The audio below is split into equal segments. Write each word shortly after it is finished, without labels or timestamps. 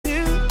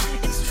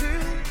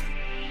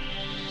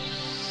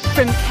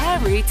From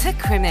Carew to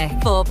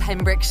Crymych for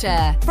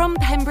Pembrokeshire. From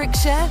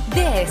Pembrokeshire,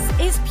 this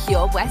is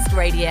Pure West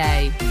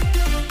Radio.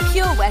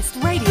 Pure West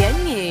Radio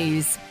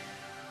News.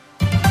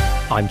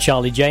 I'm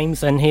Charlie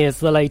James, and here's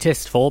the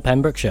latest for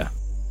Pembrokeshire.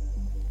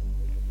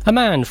 A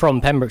man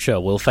from Pembrokeshire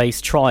will face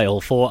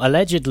trial for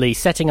allegedly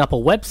setting up a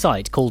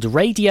website called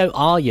Radio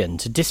Aryan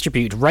to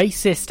distribute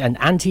racist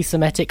and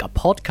anti-Semitic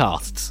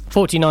podcasts.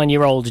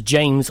 49-year-old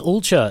James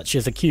Allchurch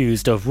is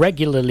accused of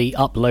regularly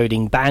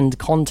uploading banned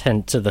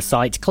content to the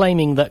site,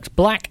 claiming that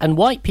black and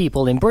white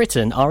people in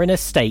Britain are in a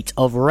state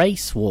of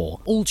race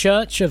war.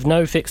 Allchurch, of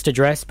no fixed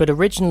address but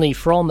originally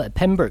from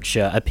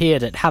Pembrokeshire,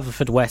 appeared at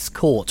Haverfordwest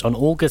Court on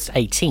August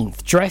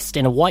 18th, dressed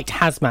in a white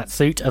hazmat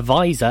suit, a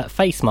visor,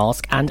 face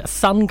mask and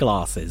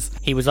sunglasses.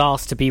 He was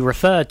asked to be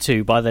referred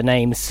to by the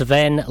name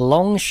Sven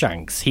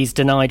Longshanks. He's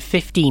denied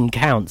 15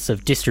 counts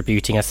of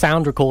distributing a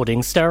sound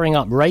recording stirring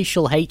up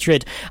racial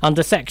hatred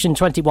under Section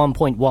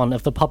 21.1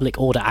 of the Public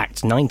Order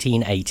Act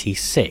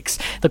 1986.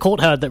 The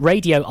court heard that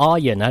Radio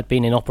Aryan had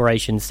been in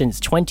operation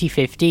since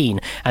 2015,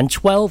 and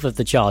 12 of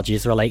the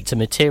charges relate to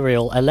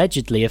material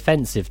allegedly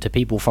offensive to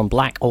people from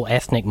black or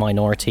ethnic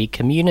minority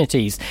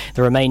communities.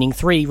 The remaining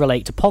 3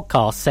 relate to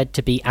podcasts said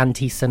to be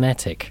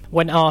anti-Semitic.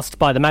 When asked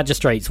by the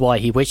magistrates why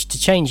he wished to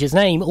change his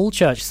name,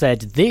 Allchurch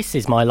said, "This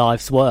is my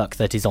life's work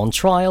that is on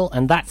trial,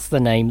 and that's the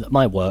name that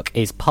my work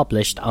is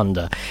published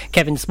under."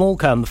 Kevin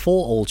Smallcombe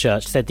for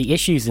Allchurch said the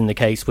issues in the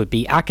case would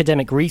be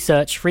academic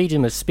research,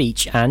 freedom of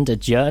speech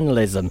and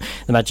journalism.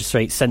 The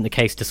magistrates sent the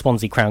case to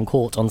Swansea Crown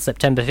Court on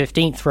September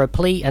 15th for a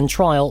plea and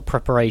trial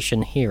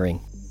preparation hearing.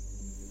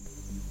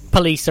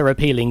 Police are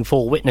appealing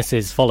for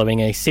witnesses following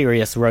a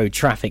serious road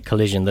traffic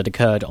collision that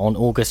occurred on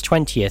August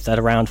 20th at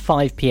around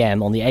 5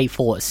 p.m. on the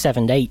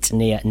A478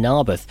 near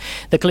Narberth.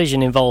 The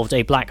collision involved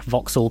a black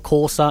Vauxhall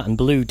Corsa and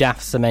blue DAF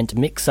cement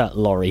mixer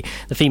lorry.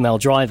 The female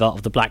driver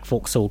of the black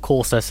Vauxhall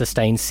Corsa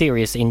sustained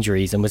serious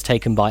injuries and was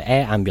taken by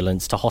air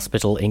ambulance to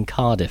hospital in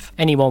Cardiff.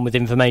 Anyone with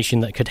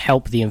information that could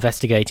help the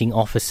investigating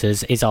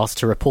officers is asked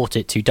to report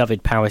it to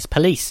Dyfed-Powys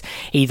Police,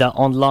 either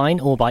online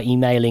or by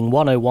emailing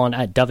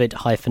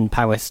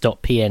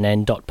 101@dyfed-powys.pnn.police.uk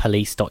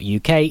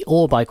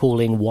or by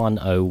calling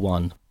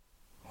 101.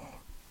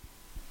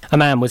 A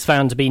man was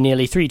found to be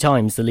nearly 3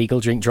 times the legal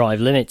drink-drive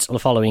limit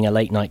following a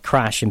late-night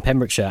crash in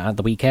Pembrokeshire at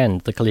the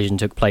weekend. The collision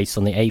took place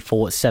on the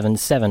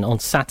A477 on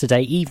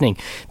Saturday evening.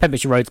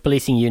 Pembrokeshire Roads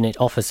Policing Unit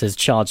officers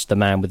charged the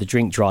man with the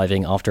drink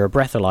driving after a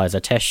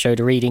breathalyser test showed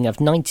a reading of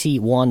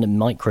 91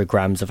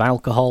 micrograms of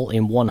alcohol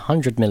in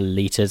 100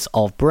 millilitres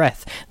of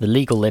breath, the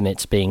legal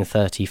limit being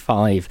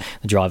 35.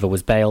 The driver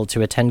was bailed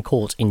to attend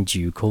court in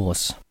due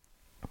course.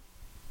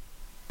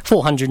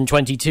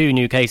 422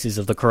 new cases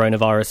of the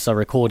coronavirus are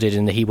recorded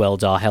in the Hywel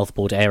Dda Health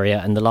Board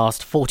area in the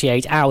last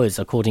 48 hours,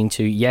 according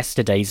to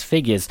yesterday's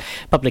figures.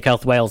 Public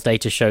Health Wales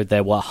data showed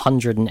there were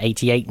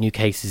 188 new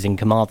cases in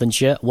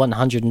Carmarthenshire,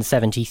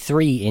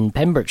 173 in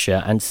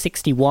Pembrokeshire and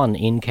 61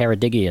 in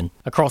Ceredigion.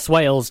 Across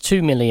Wales,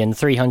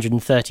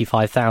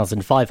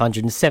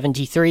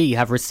 2,335,573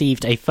 have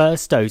received a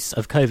first dose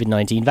of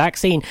COVID-19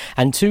 vaccine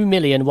and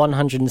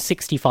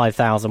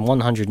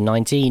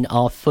 2,165,119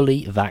 are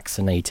fully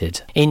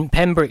vaccinated. In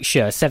Pembrokeshire,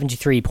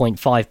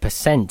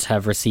 73.5%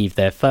 have received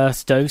their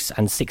first dose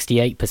and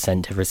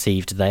 68% have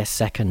received their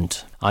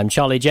second. I'm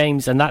Charlie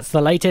James, and that's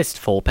the latest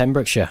for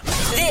Pembrokeshire.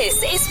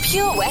 This is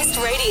Pure West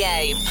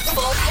Radio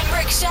for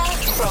Pembrokeshire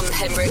from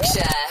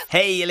Pembrokeshire.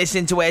 Hey, you're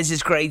listening to Wes.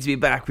 It's great to be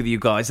back with you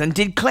guys. And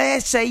did Claire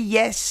say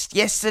yes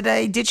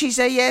yesterday? Did she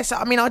say yes?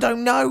 I mean, I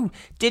don't know.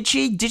 Did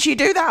she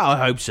do that? I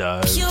hope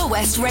so. Pure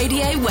West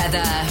Radio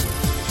weather.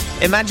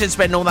 Imagine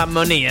spending all that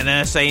money and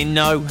her saying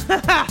no.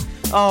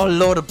 Oh,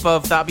 Lord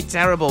above, that'd be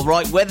terrible.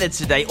 Right, weather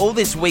today. All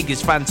this week is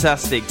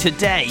fantastic.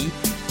 Today,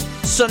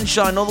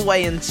 sunshine all the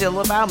way until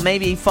about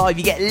maybe 5.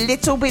 You get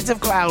little bits of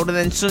cloud and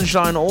then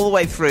sunshine all the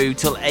way through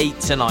till 8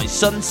 tonight.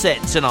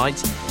 Sunset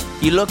tonight,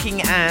 you're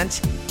looking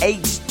at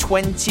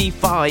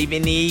 8:25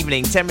 in the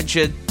evening.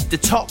 Temperature, the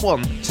top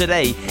one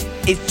today,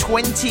 is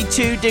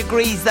 22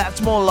 degrees.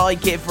 That's more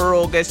like it for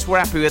August. We're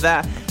happy with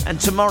that. And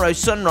tomorrow,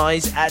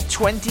 sunrise at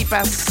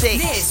 6:20.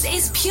 This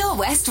is Pure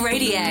West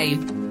Radio.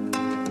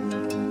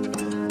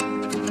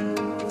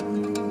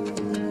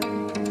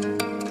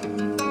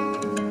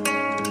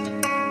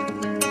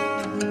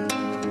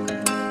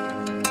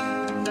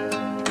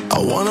 I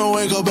wanna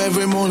wake up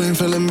every morning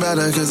feeling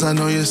better, cause I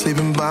know you're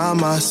sleeping by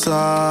my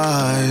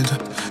side.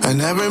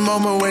 And every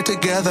moment we're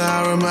together,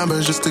 I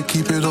remember just to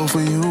keep it all for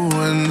you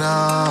and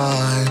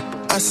I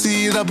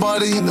see that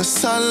body in the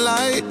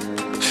sunlight,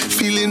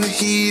 feeling the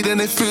heat and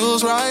it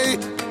feels right.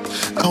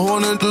 I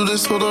wanna do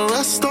this for the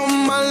rest of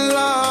my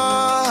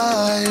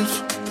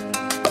life.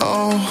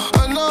 Oh,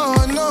 I know,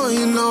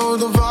 you know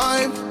the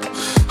vibe.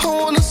 I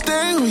wanna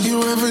stay with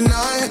you every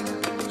night.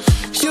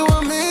 You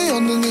and me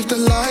underneath the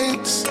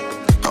lights.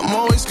 I'm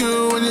always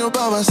good when you're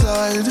by my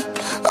side.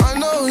 I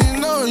know, you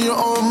know, you're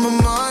on my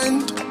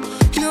mind.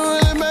 You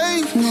really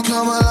make me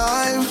come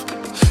alive.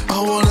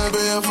 I wanna be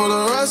here for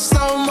the rest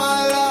of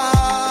my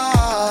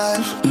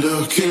life.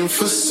 Looking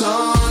for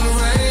sun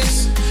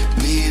rays,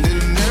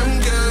 needing them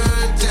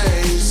good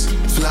days.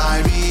 Fly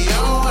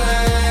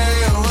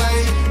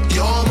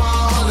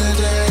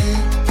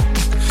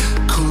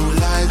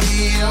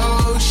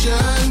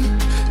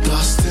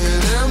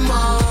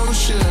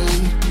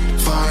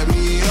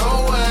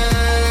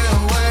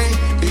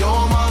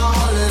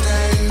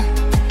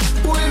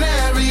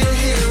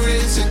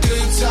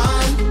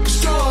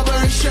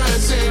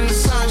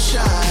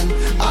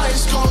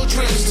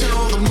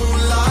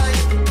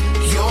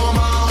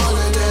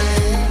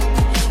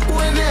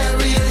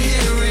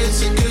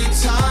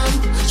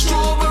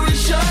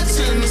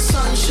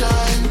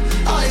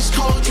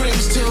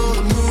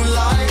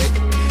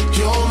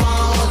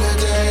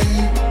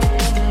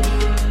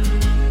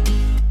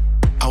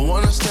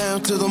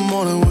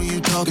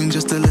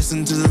to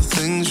listen to the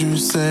things you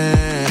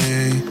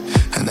say.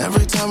 And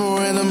every time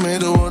we're in the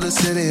middle of the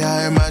city,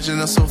 I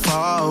imagine us so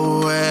far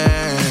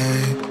away.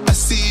 I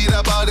see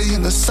that body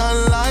in the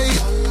sunlight,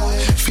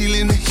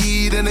 feeling the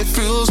heat and it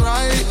feels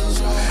right.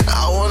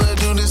 I wanna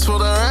do this for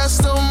the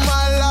rest of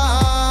my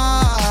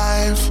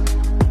life.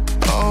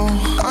 Oh,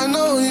 I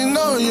know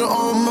you're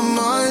on my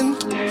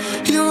mind.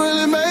 You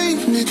really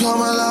make me come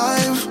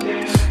alive.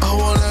 I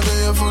wanna be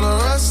here for the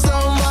rest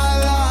of my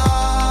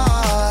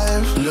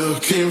life.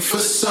 Looking for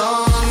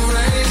sun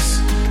rays,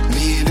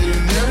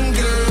 needing them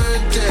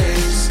good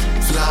days.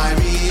 Fly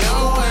me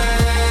away,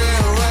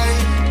 away.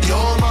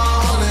 You're my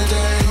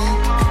holiday.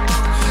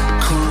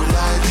 Cool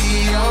like the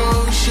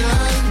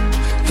ocean,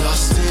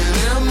 lost in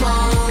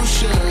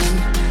emotion.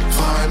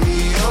 Find me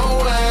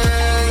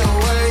away,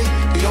 away.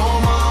 You're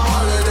my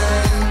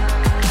holiday.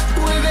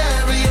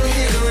 Whenever you're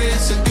here,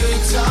 it's a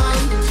good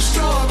time.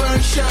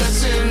 Strawberry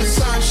shirts in the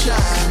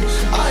sunshine,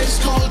 ice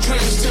cold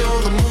drinks till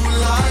the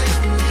moonlight.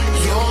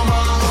 You're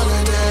my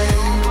holiday.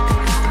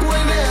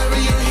 Whenever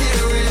you're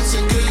here, it's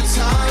a good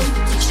time.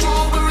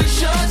 Strawberry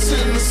shirts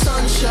in the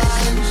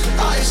sunshine,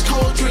 ice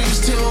cold drinks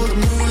till the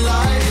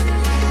moonlight.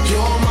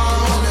 You're my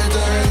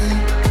holiday.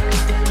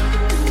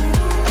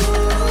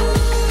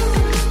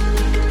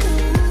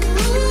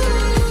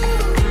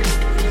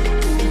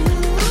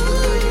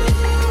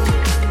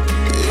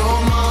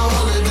 You're my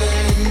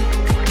holiday.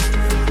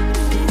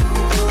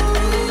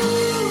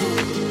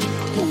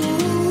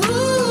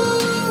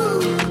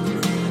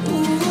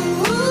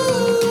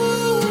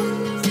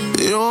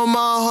 You're my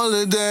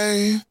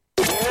holiday.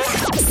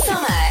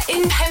 Summer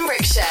in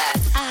Pembrokeshire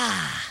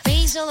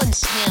Basil and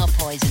snail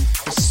poison.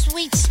 The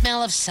sweet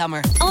smell of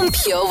summer. on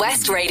Pure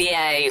West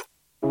Radio.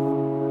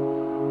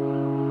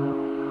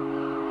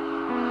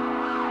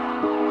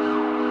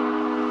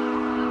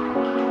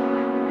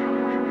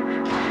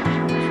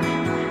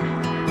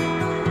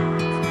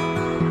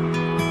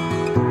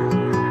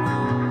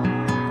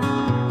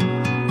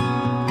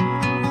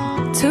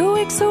 Two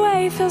weeks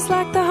away feels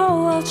like the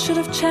whole world should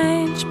have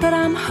changed, but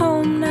I'm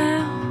home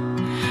now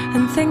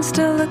and things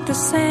still look the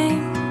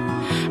same.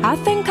 I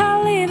think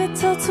I'll leave it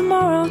till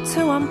tomorrow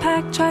to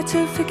unpack, try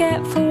to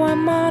forget for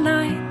one more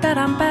night that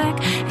I'm back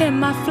in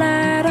my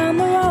flat on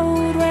the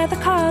road where the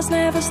cars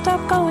never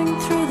stop going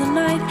through the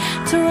night,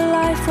 to a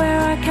life where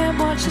I can't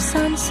watch the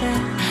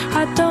sunset.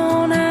 I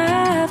don't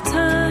have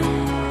time.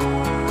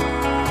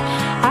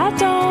 I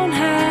don't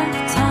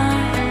have time.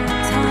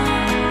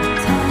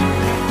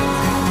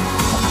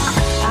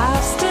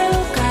 I've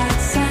still got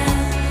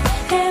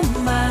sand in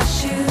my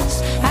shoes,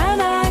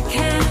 and I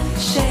can't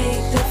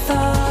shake the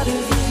thought of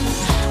you.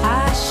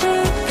 I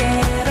should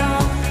get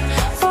on,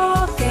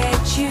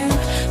 forget you,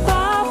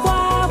 but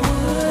why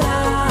would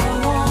I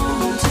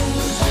want to?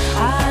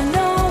 I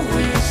know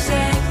we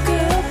said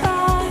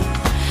goodbye,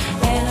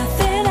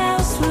 anything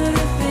else would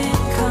have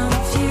been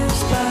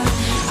confused, but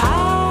I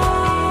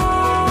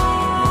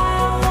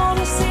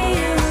wanna see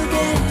you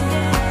again.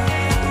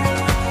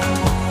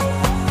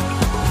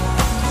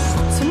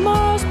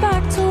 Tomorrow's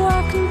back to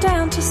work and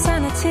down to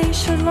sanity.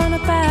 Should run a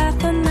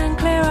bath and then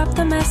clear up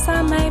the mess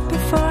I made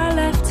before I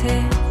left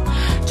here.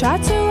 Try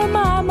to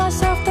remind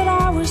myself that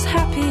I was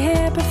happy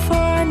here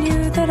before I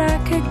knew that I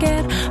could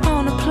get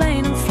on a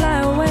plane and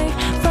fly away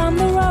from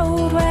the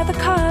road where the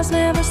cars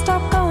never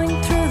stop going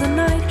through the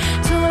night,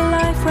 to a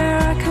life where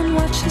I can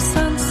watch the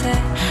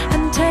sunset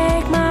and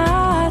take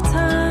my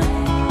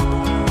time.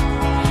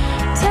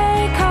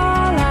 Take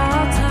all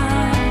our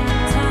time.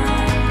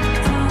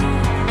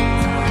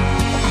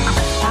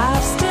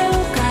 I've still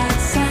got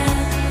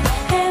sand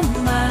in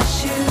my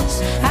shoes,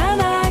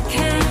 and I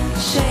can't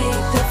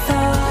shake the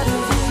thought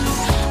of you.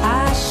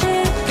 I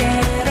should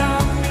get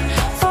on,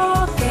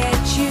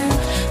 forget you,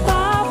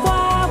 but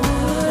why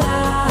would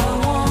I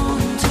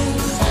want to?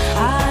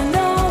 I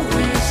know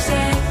we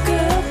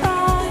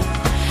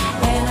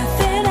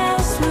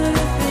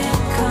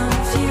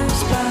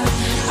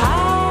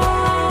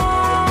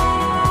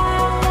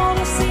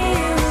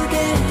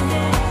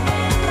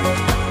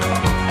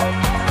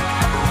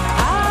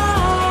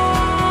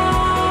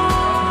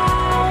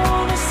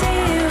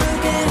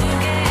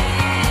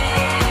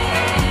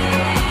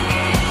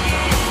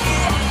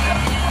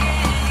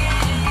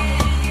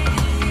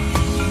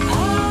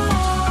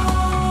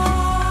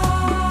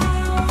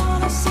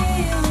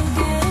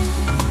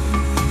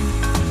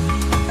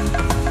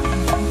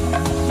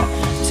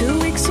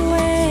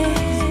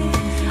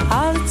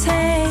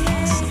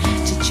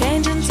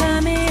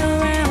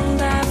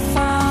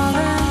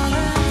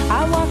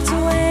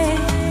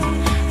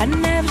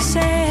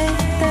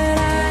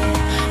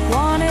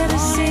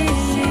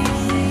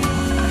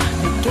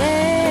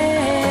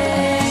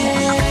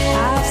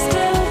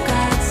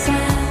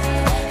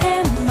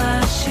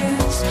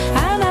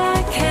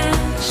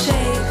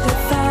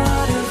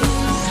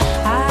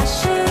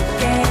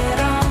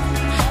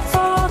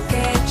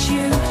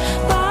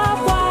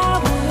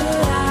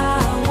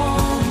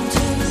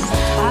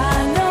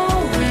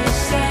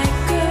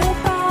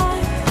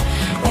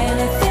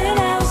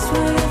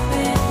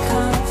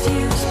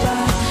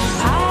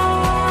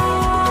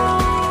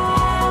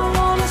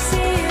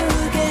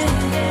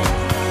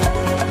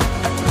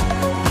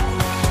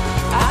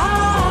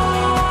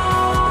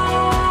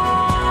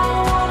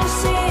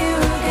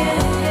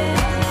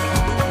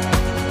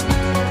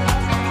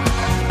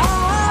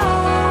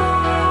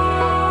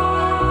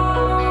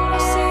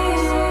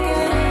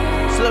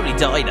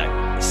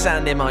Dido,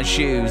 Sand in My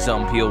Shoes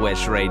on Pure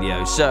West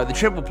Radio. So the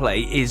triple play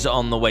is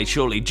on the way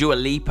shortly. Dua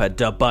Lipa,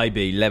 Da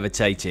Baby,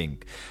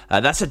 Levitating.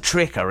 That's a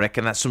trick, I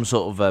reckon. That's some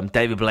sort of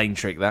David Blaine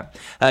trick, that.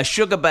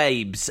 Sugar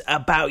Babes,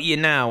 About You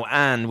Now.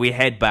 And we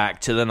head back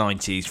to the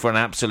 90s for an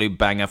absolute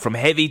banger from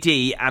Heavy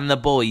D and the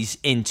Boys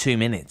in 2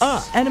 minutes.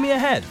 Enemy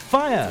ahead.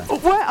 Fire. Oh,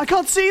 where? I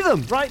can't see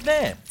them. Right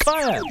there.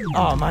 Fire.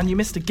 Oh, man, you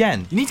missed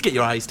again. You need to get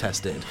your eyes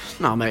tested.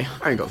 Nah, mate,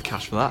 I ain't got the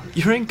cash for that.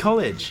 You're in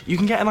college. You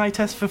can get an eye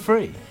test for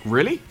free.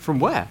 Really? From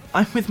where?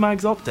 I'm with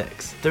Mags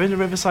Optics. They're in the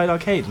Riverside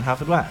Arcade in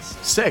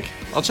Haverfordwest. Sick.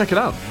 I'll check it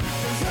out.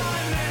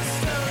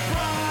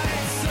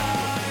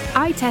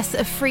 Eye tests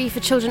are free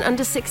for children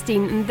under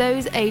 16 and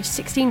those aged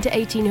 16 to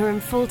 18 who are in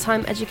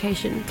full-time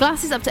education.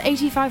 Glasses up to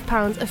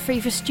 £85 are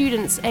free for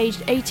students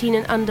aged 18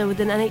 and under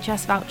with an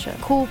NHS voucher.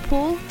 Call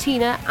Paul,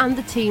 Tina and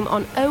the team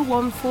on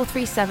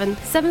 01437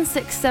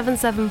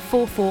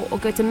 767744 or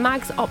go to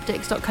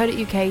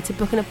magsoptics.co.uk to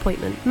book an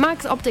appointment.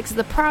 Mags Optics are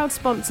the proud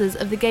sponsors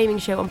of the gaming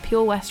show on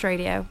Pure West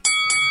Radio.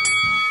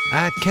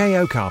 At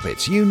KO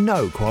Carpets, you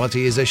know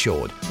quality is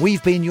assured.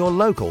 We've been your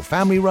local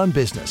family-run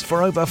business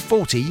for over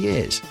 40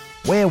 years.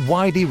 We're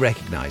widely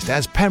recognised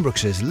as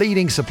Pembrokeshire's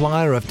leading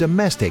supplier of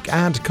domestic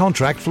and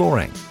contract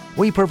flooring.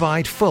 We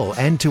provide full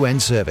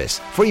end-to-end service,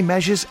 free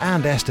measures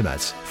and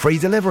estimates, free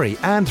delivery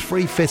and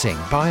free fitting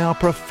by our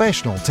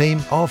professional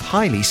team of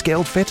highly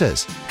skilled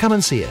fitters. Come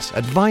and see us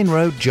at Vine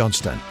Road,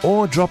 Johnston,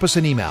 or drop us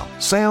an email,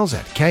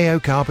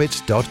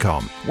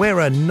 sales@kocarpets.com.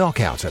 We're a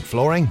knockout at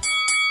flooring.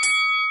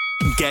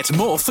 Get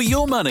more for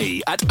your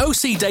money at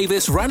OC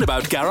Davis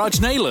Roundabout Garage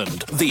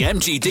Neyland, the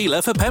MG dealer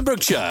for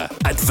Pembrokeshire.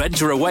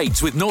 Adventure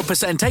awaits with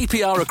 0%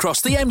 APR across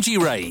the MG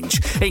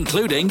range,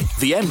 including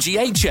the MG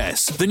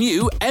HS, the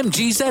new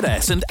MG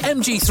ZS and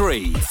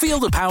MG3. Feel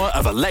the power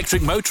of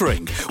electric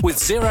motoring with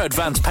zero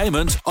advance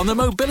payment on the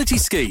mobility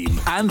scheme.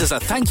 And as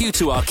a thank you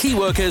to our key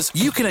workers,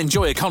 you can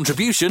enjoy a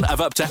contribution of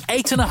up to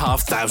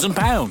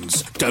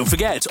 £8,500. Don't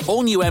forget,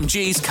 all new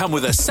MGs come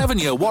with a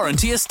 7-year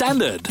warranty as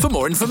standard. For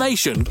more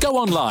information, go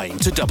online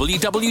to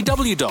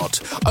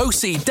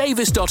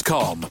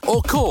www.ocdavis.com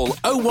or call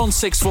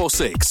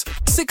 01646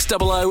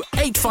 600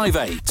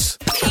 858.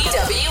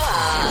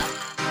 PWR.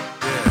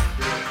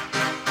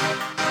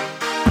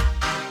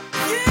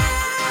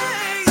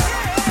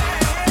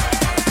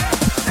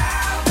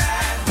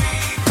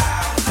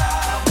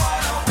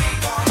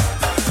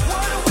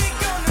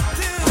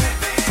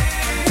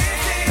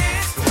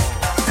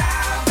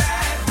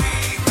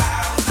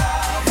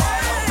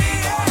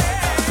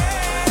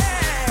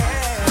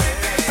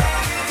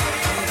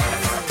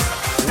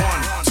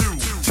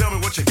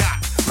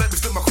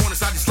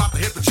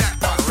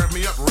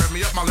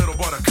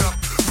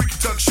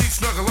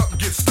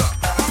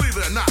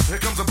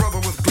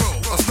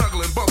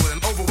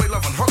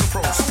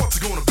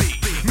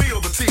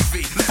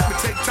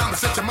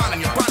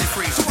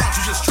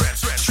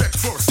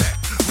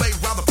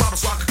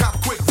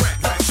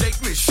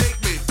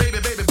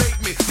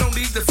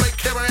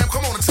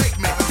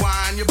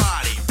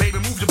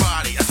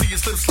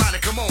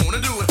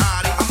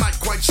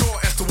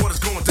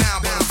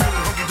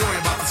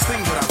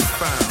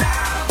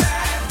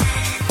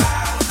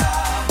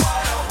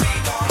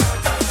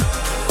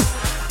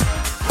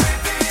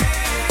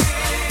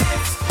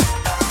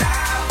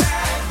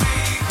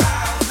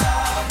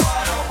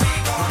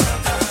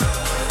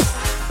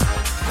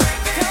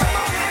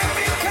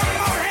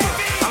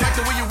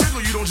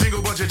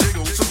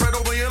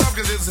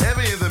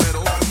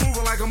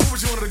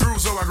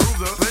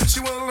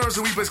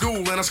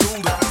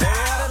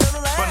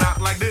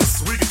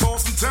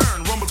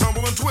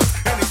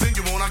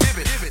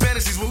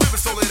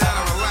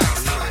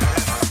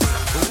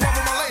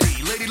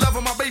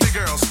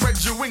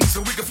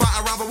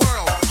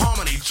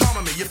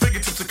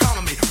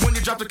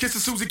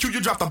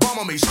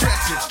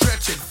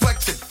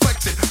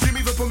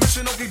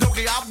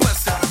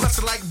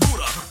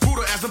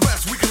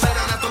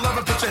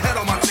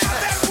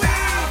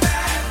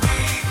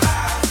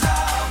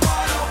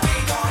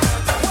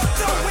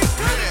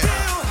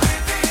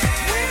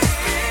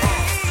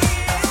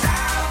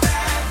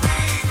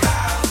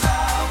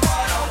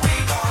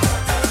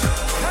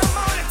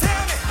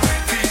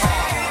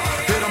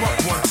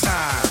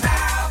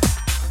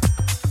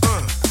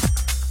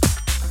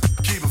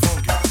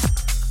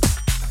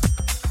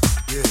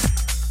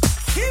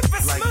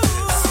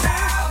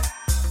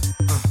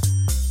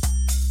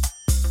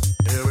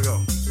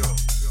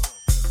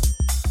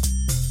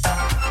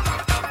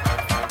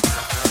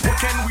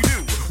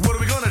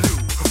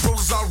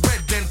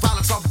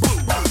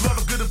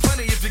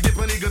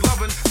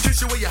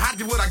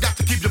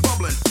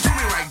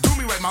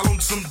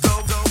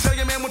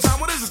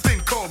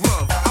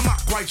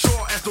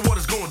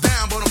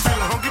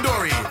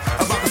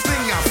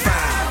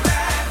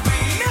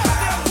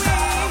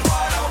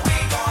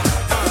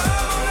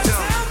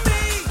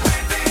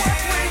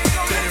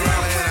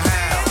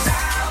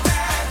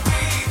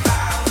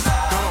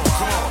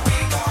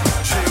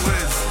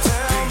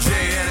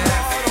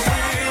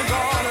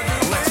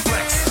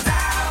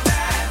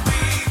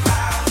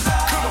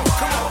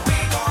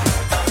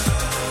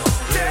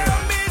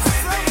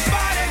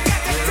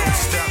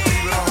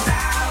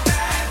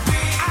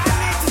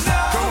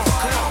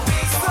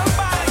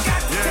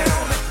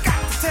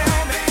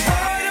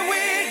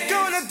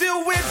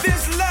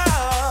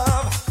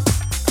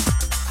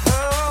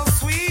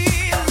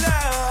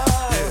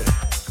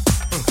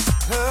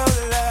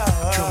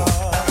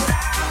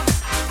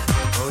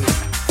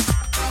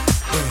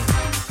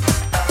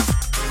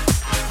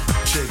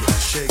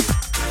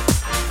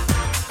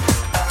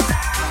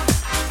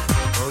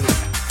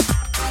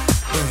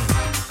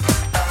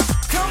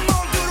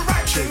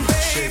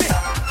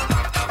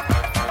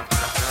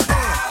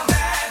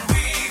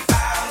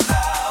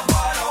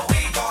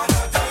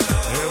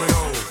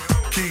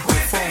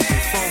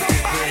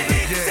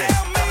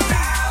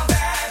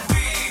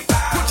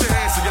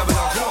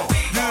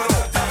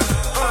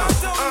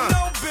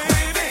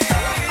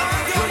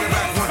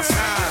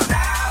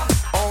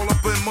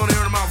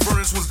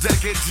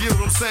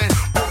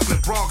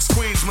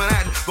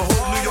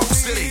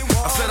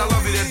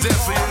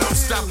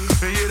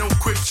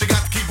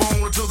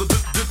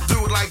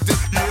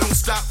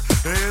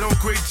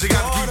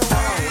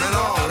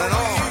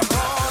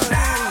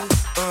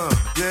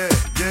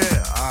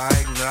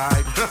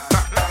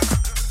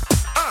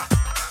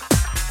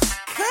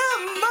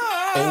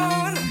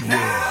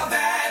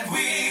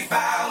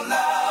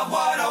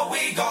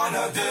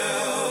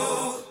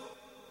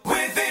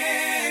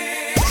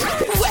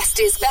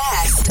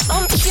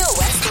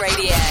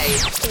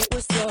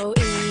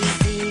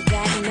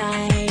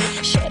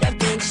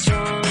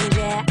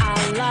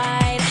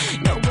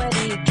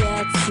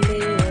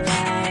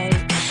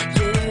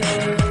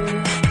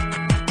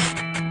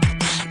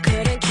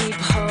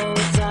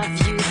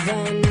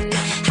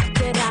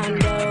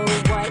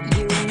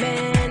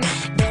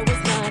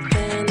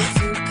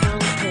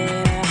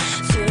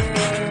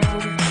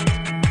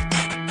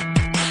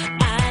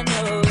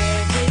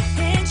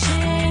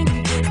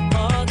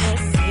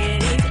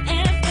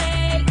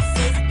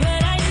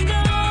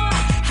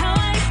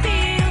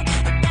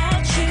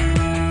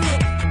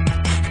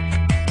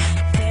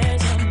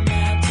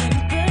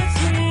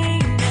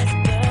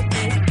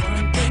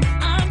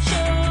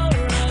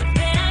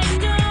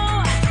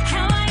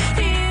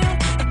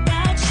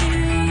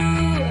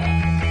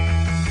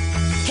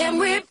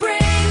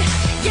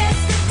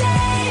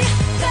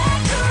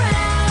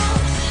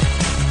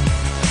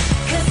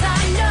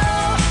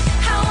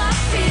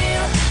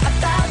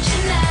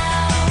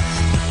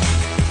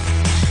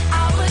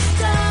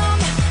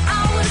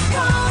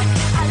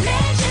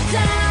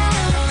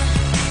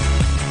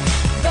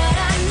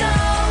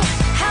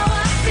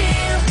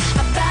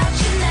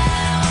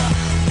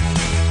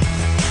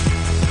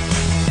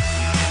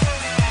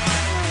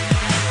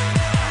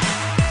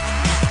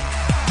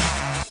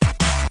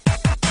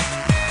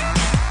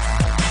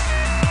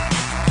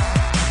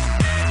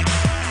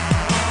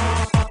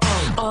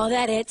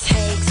 That it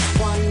takes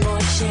one more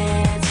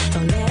chance.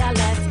 Don't let our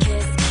last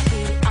kiss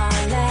be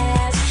our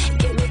last.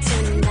 Give me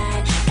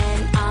tonight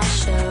and I'll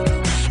show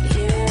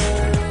you.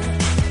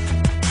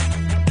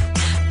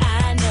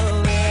 I know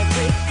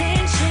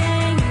everything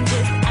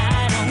changes.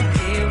 I don't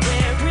care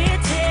where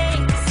it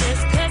takes us,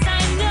 'cause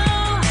I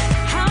know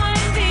how I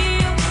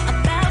feel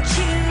about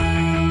you.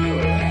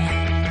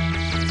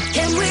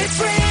 Can we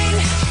bring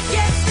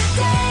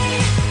yesterday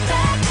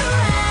back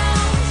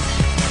around?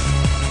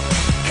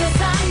 'Cause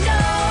I know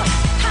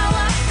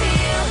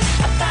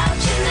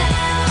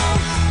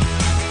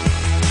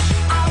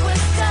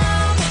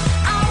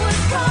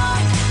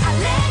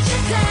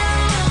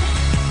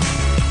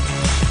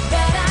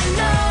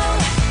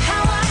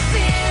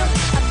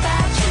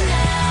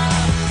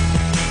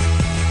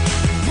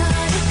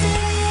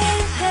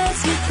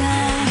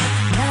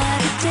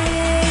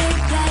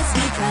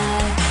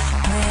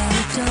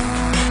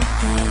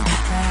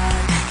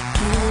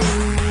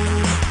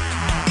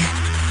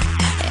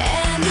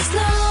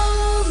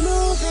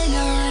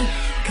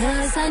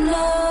I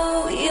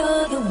know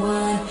you're the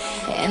one,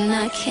 and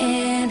I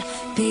can't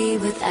be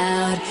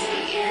without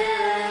you.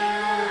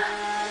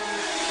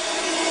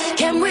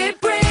 Can we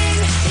bring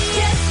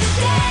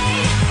yesterday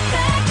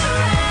back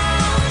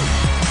around?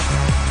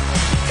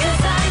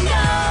 'Cause I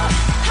know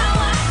how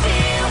I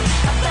feel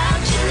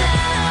about you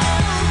now.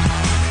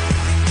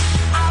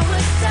 I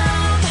was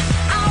dumb,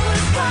 I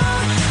was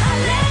wrong, I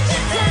let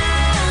you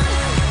down.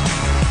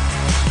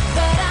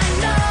 But I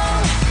know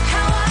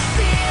how I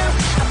feel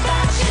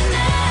about you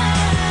now.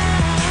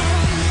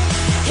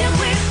 Can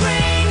we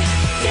bring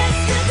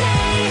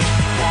yesterday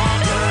back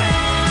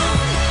around?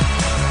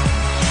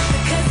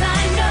 Because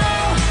I know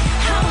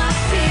how I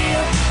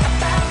feel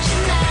about you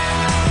now.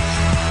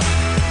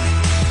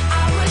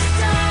 I was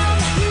dumb,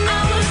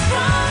 I was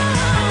wrong,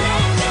 I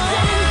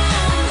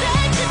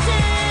let you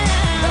down,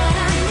 But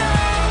I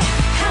know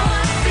how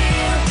I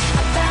feel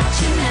about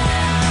you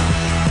now.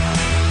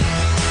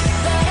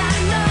 But I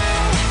know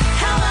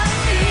how I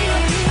feel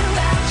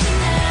about you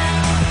now.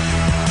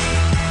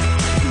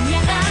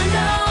 Yeah, I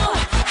know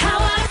how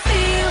I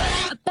feel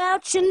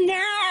about you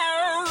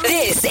now.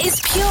 This is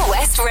Pure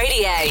West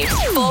Radio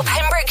for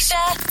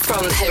Pembrokeshire,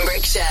 from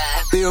Pembrokeshire.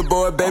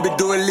 Billboard, baby,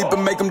 do a leap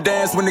and make them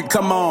dance when they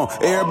come on.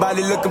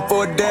 Everybody looking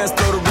for a dance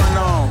floor to run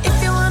on.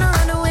 If you wanna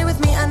run away with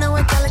me, I know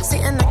a galaxy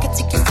and I can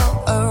take you for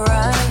a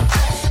ride.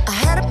 I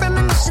had a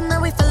premonition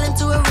that we fell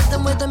into a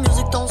rhythm where the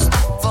music don't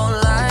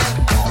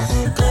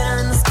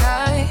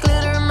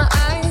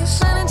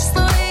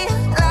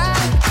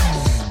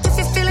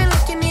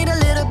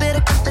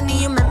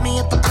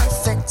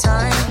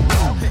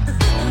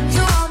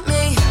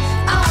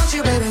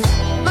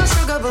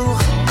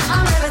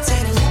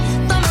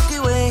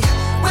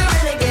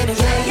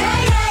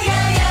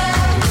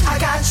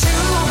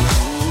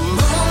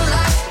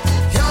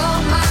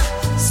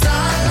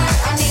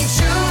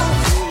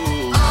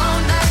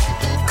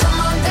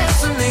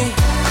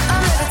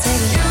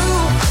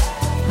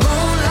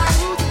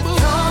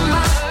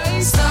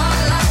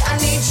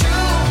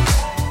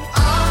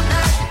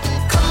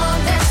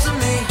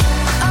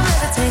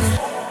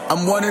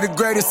one of the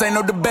greatest, ain't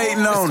no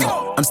debating on it.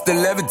 I'm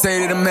still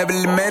levitated, I'm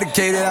heavily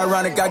medicated.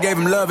 Ironic, I gave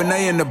him love and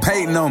they end up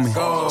hating on me.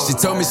 She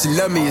told me she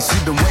loved me and she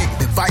been waiting.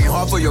 Been fighting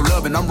hard for your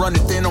love and I'm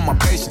running thin on my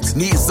patience.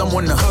 Needing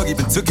someone to hug,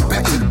 even took it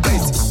back to the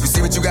basics. You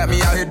see what you got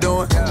me out here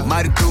doing?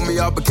 Might have threw me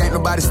off, but can't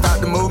nobody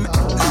stop the movement.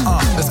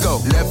 Let's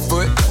go. Left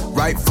foot,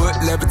 right foot,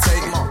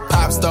 levitating.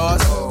 Pop stars,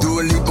 do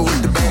a leap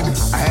with the baby.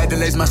 I had to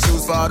lace my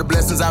shoes for all the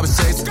blessings I was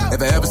chasing.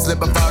 If I ever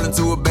slip, I fall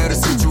into a better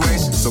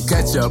situation. So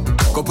catch up,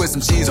 go put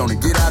some cheese on it,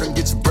 get out and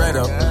get your bread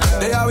up.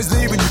 They always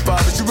leave when you fall,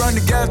 but you run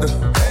together.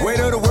 Weight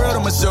of the world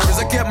on my shoulders,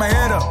 I kept my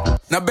head up.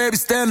 Now baby,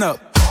 stand up,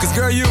 cause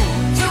girl, you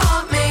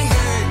want me,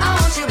 I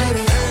want you,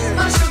 baby.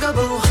 My sugar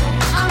boo,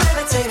 I'm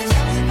levitating.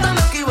 The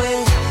Milky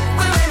Way,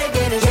 we're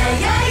renegading. Yeah,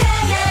 yeah,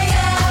 yeah, yeah,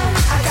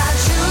 yeah. I got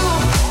you,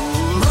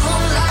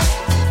 moonlight.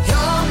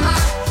 You're my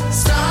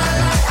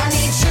starlight. I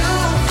need you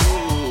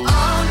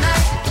all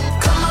night.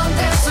 Come on,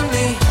 dance with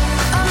me.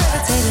 I'm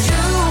levitating.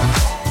 You,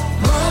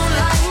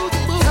 moonlight.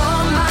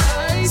 You're my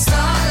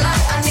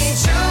starlight. I need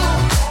you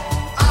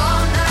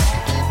all night.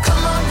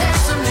 Come on,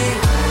 dance with me.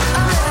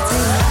 I'm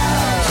levitating.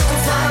 You can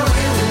fly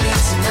away with me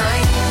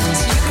tonight.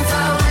 So you can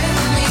fly away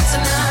with me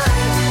tonight.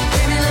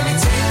 Baby, let me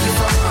take you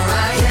for a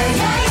ride. Yeah,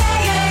 yeah, yeah,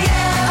 yeah,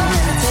 yeah. I'm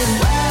levitating.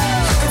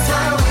 You can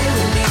fly away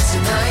with me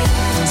tonight.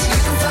 So you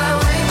can fly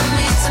away with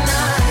me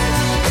tonight.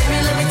 Baby,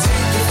 let me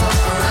take you for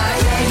a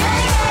ride. Yeah, yeah,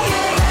 yeah,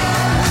 yeah, yeah.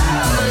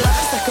 My love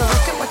is like a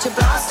rocket, watch it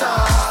blast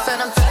off. And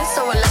I'm feeling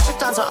so electric,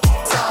 dance on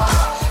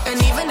off. And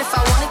even if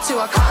I wanted to,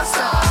 I can't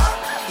stop.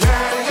 Yeah,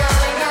 yeah,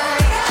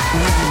 yeah, yeah.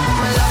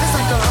 My love is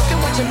like a rocket,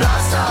 watch it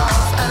blast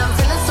off. And I'm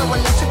feeling so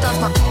electric, dance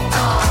my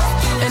off.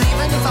 And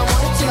even if I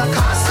wanted to, I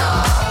can't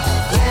stop.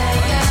 Yeah,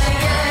 yeah,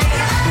 yeah,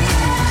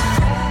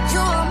 yeah. You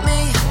want me,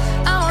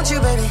 I want you,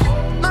 baby.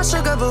 My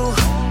sugar boo,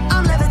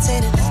 I'm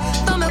levitating.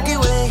 The Milky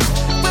Way,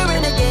 we're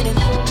renegading.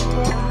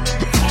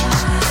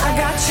 I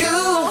got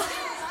you,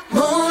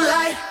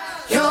 moonlight.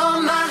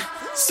 You're my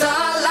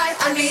starlight.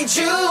 I need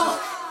you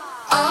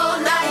all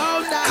night.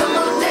 Come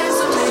on, dance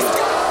with me.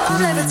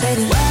 I'm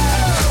levitating. You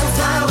can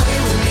fly away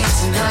with me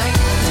tonight.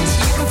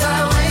 So you can fly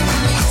away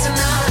with me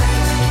tonight.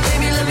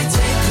 Baby, let me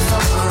take you for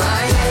a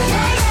ride. Yeah,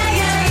 yeah,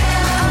 yeah,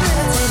 yeah. I'm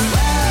levitating.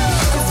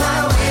 You can fly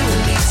away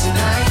with me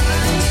tonight.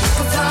 You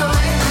can fly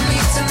away with me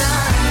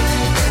tonight.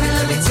 Baby,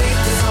 let me take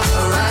you for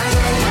a ride.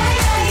 Yeah,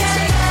 yeah,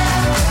 yeah,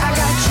 yeah. I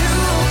got you,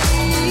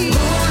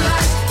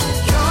 moonlight.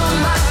 You're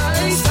my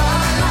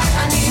starlight.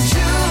 I need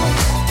you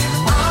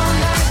all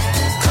night.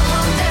 Come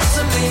on, dance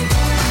with me.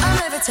 I'm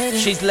levitating.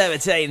 She's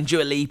levitating,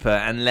 Dua Lipa,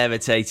 and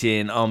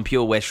levitating on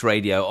Pure West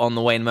Radio. On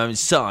the way in a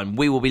moment's time,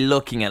 we will be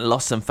looking at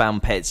lost and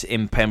found pets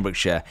in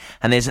Pembrokeshire,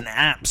 and there's an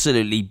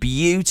absolutely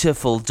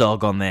beautiful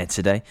dog on there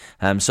today.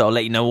 So I'll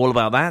let you know all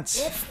about that.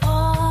 If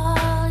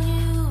all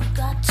you've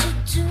got to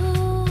do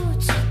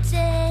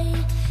today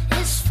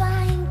is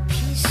find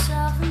peace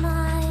of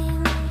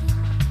mind,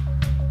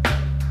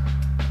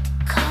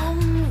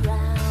 come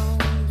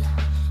round,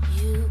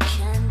 you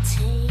can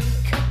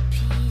take a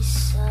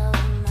piece of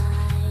mine.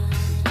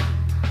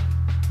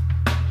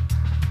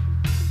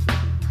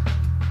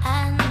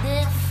 And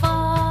if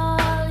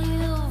all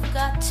you've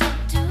got to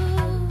do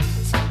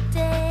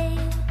today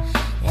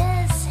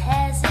is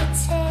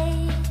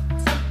hesitate,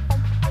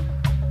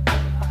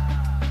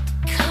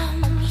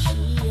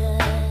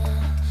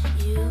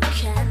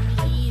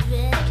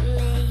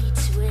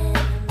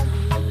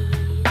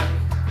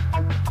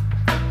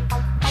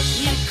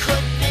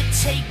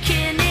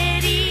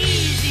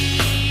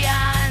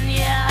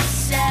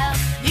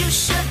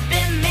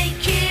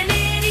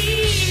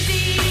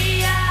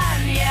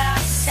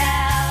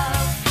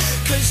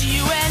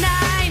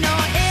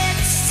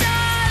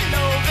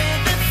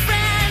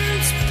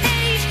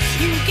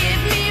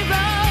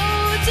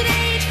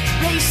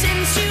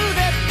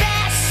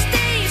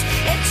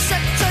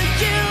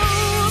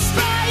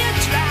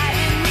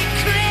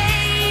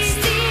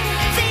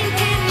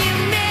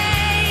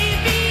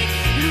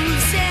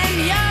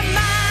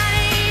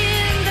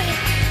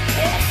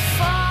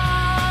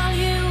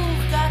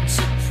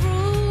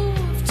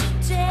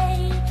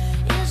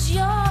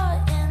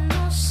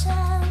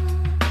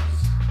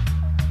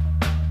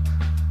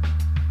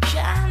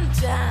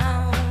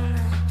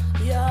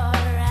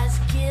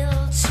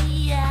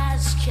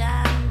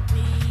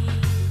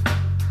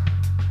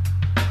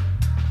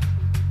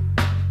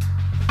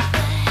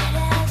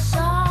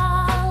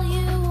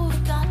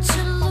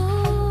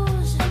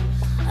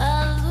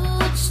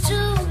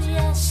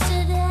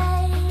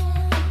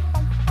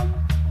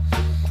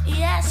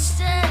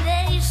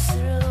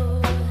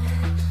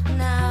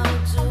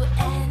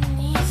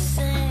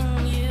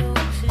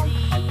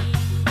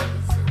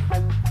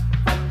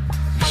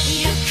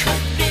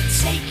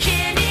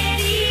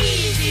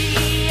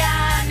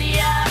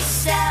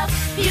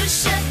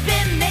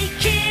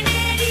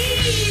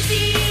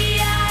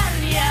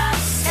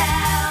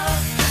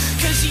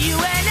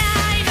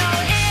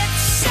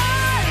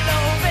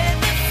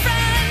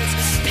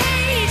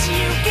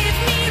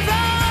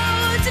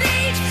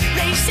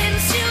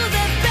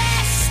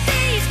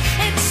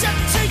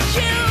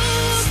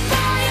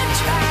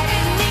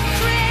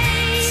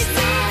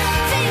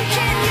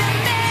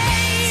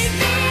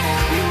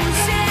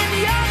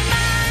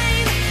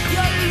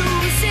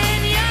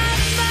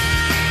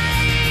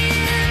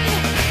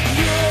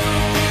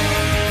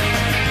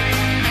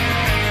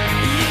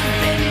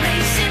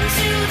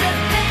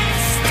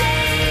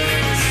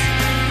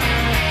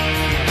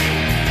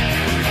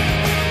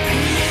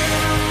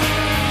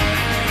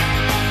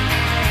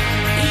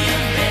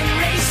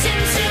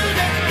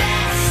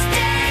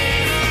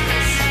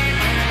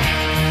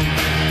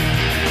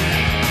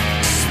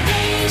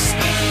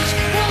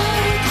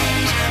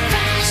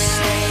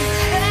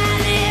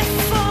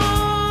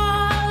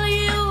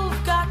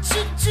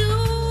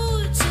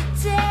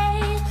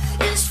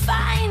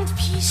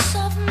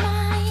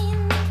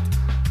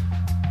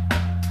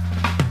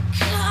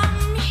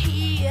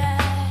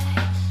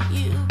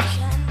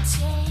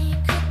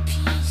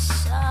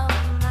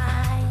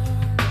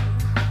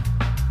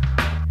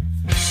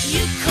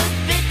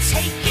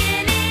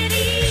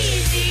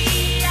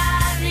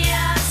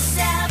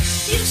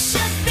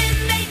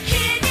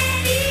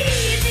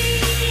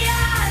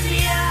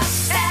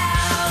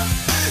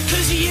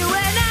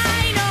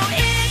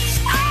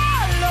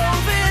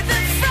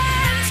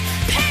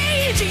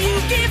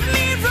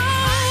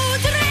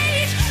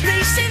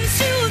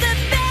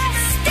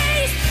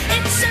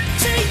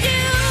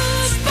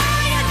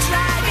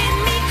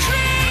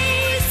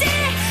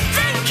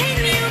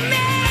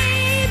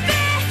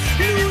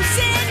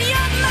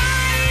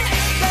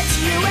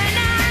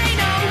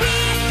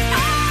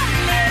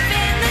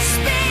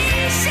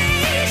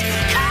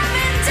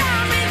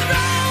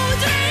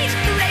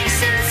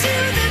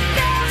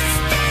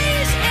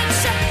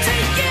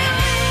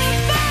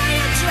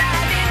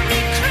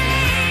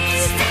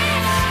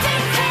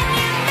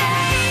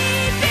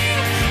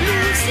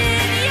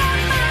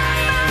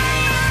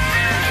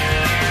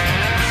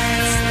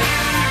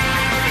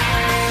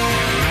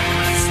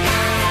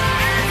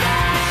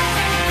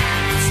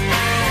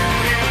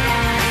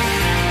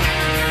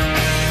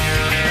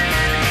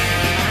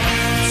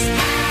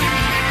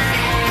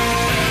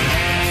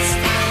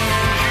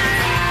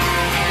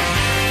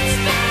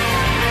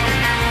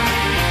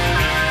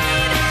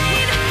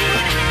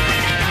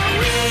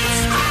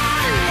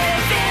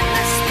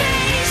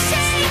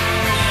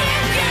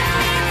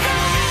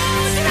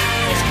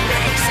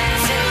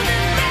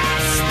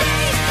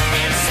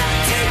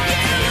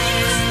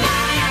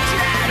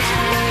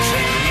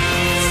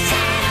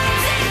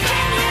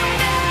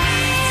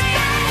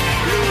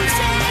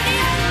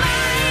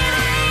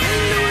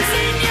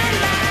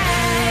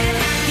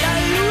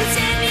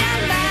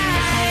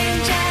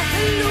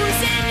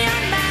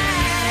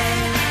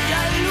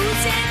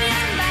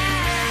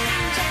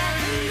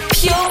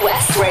 Pure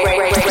West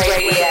Radio.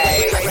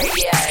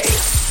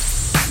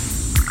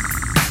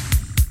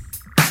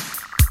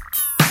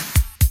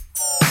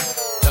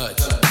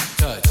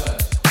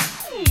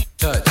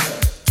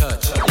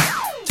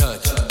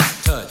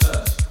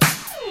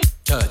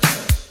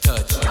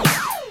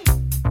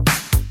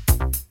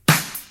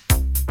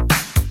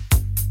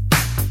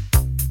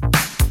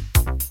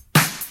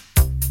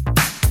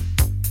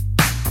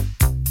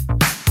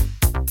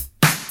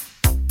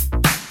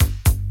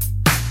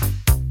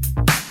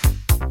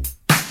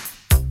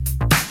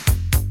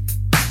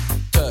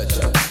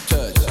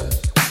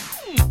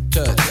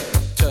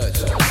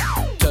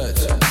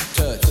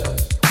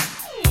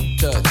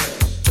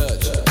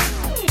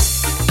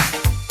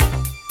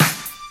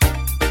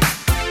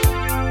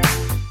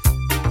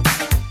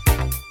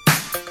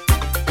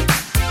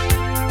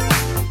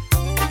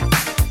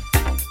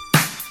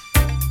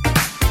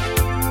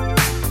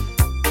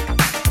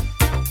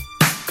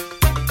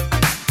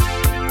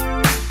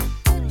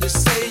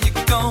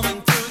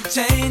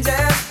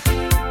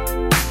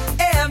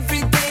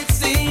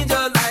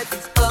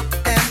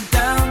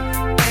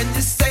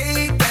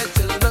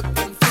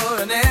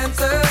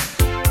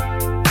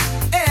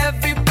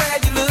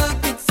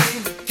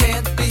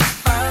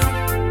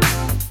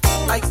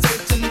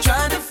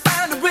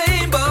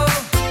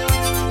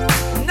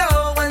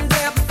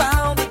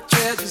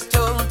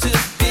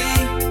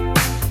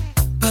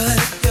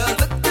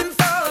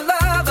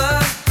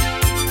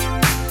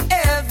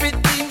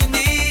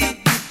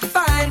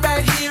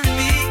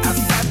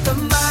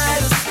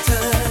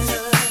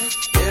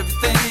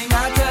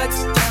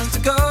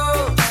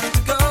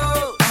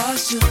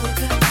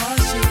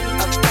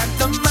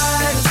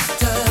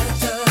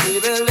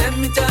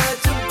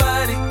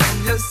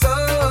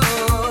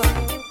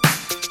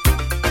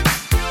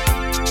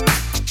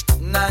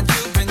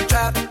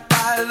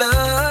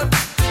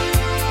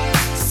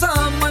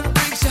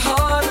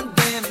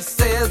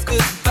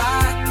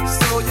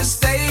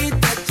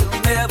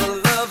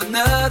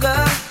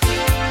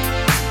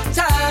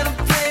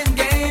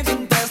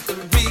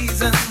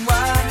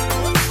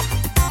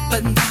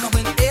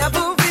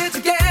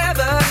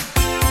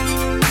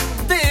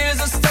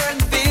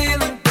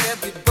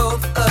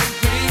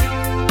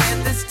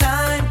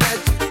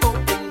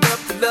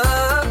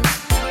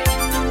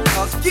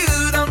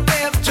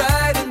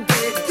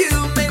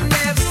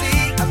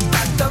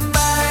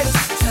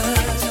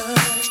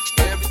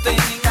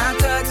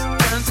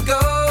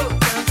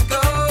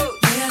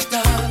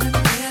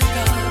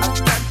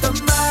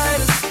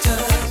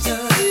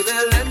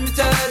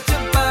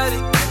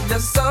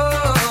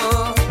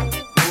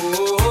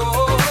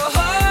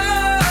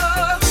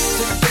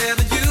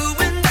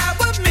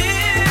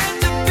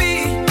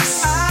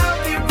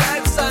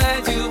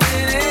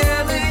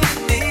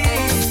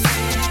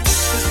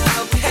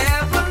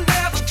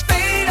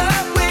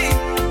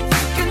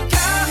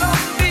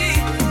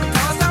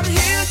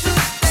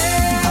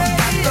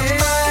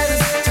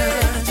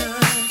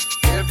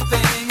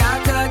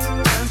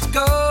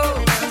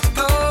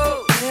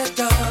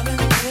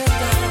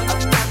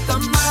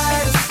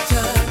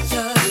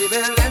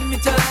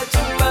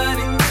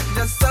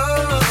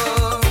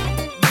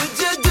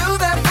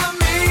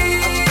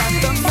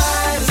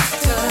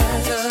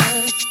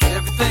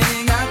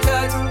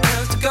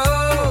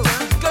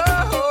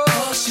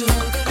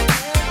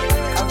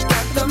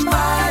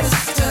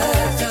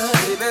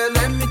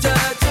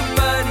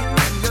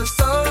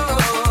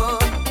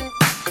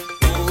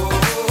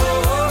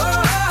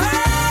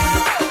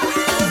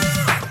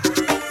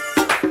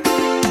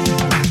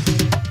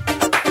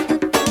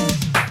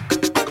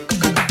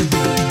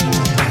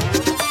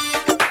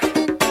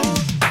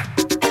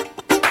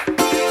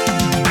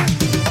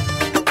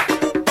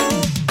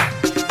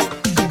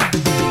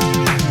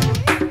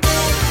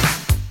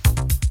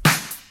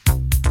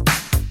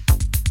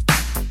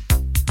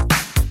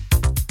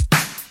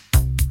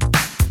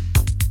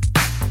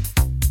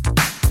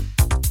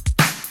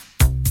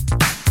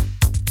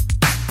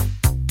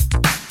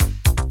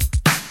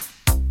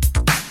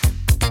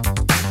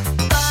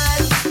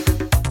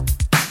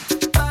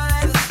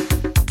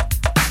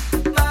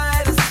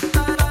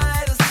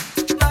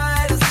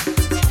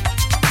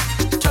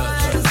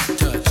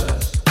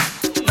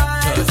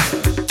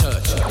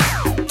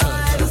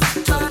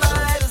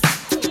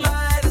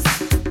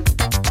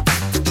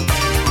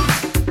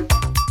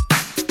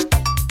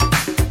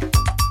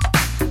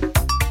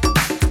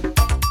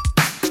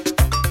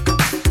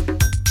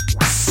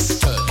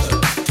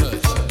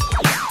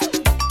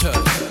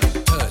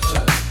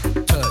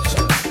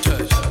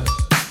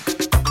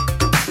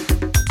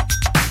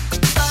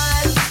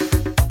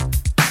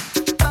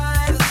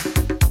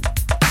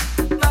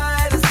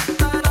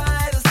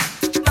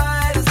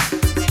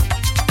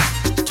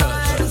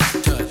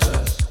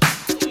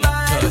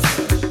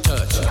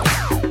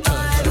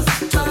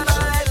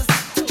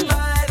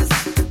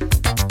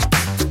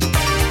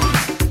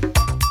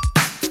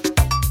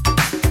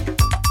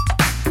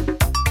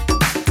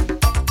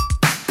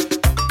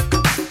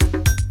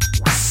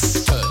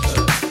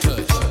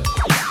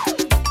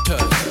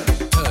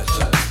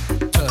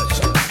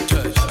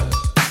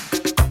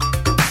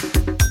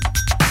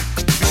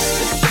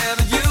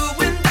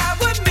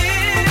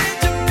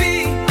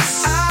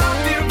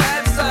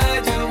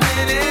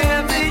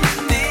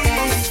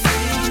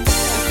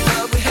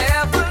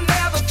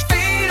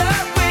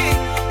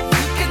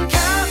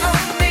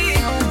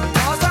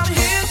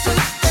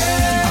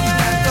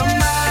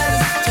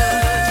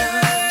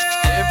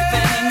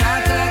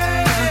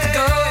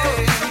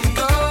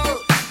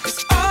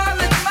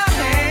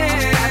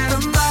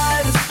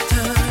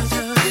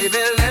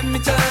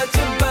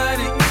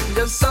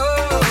 just so.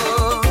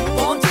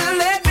 Won't you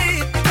let me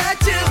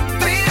touch you,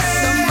 baby?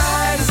 The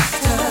Midas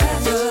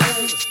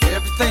touch.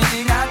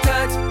 Everything I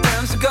touch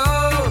turns to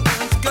gold,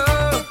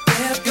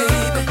 yeah, baby.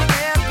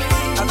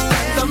 I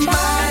got the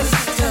Midas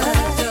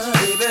touch.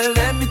 Baby,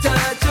 let me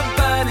touch your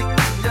body,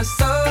 your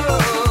soul.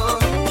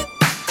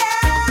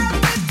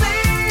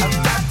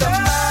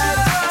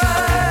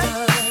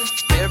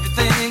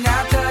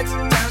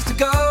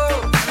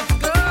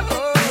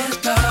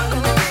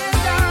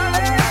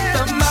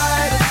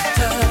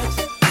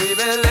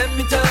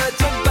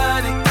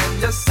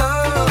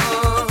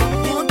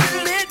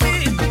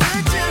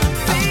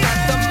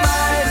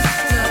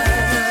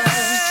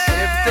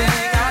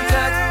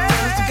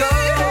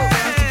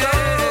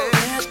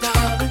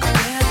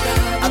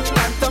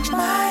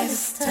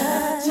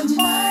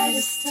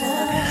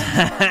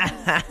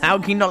 How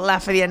can you not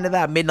laugh at the end of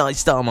that? Midnight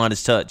Star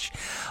Midas Touch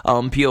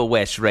on Pure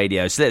West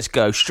Radio. So let's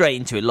go straight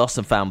into it. Lost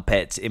and Found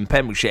Pets in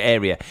Pembrokeshire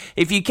area.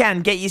 If you can,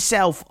 get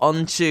yourself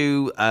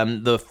onto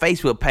the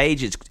Facebook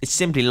page. It's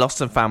simply Lost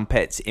and Found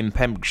Pets in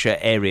Pembrokeshire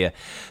area,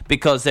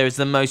 because there is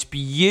the most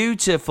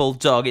beautiful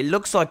dog. It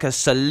looks like a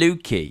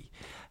Saluki.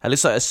 It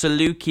looks like a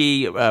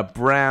Saluki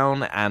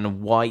brown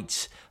and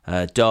white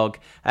dog.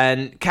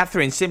 And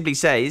Catherine simply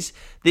says,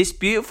 this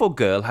beautiful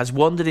girl has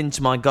wandered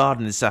into my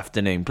garden this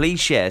afternoon. Please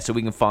share so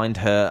we can find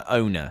her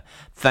owner.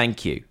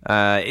 Thank you.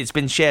 It's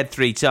been shared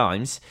 3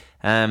 times.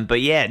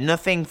 But yeah,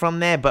 nothing from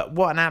there. But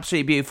what an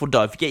absolutely beautiful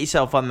dog. If you get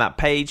yourself on that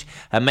page,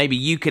 maybe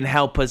you can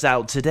help us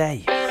out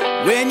today.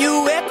 When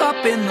you wake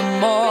up in the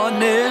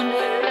morning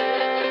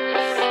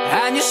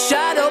and you're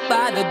shadowed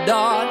by the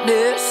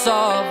darkness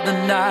of the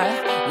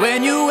night.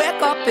 When you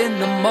wake up in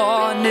the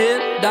morning,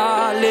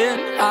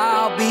 darling,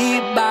 I'll be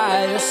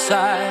by your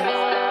side.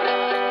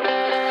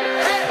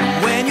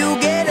 When you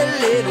get a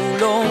little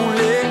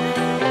lonely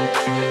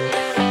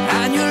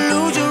and you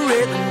lose your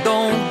rhythm,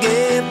 don't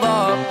give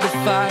up the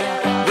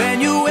fight.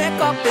 When you wake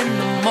up in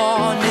the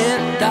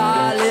morning,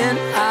 darling,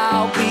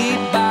 I'll be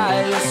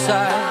by your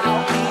side.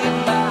 I'll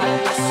be by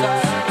your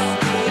side.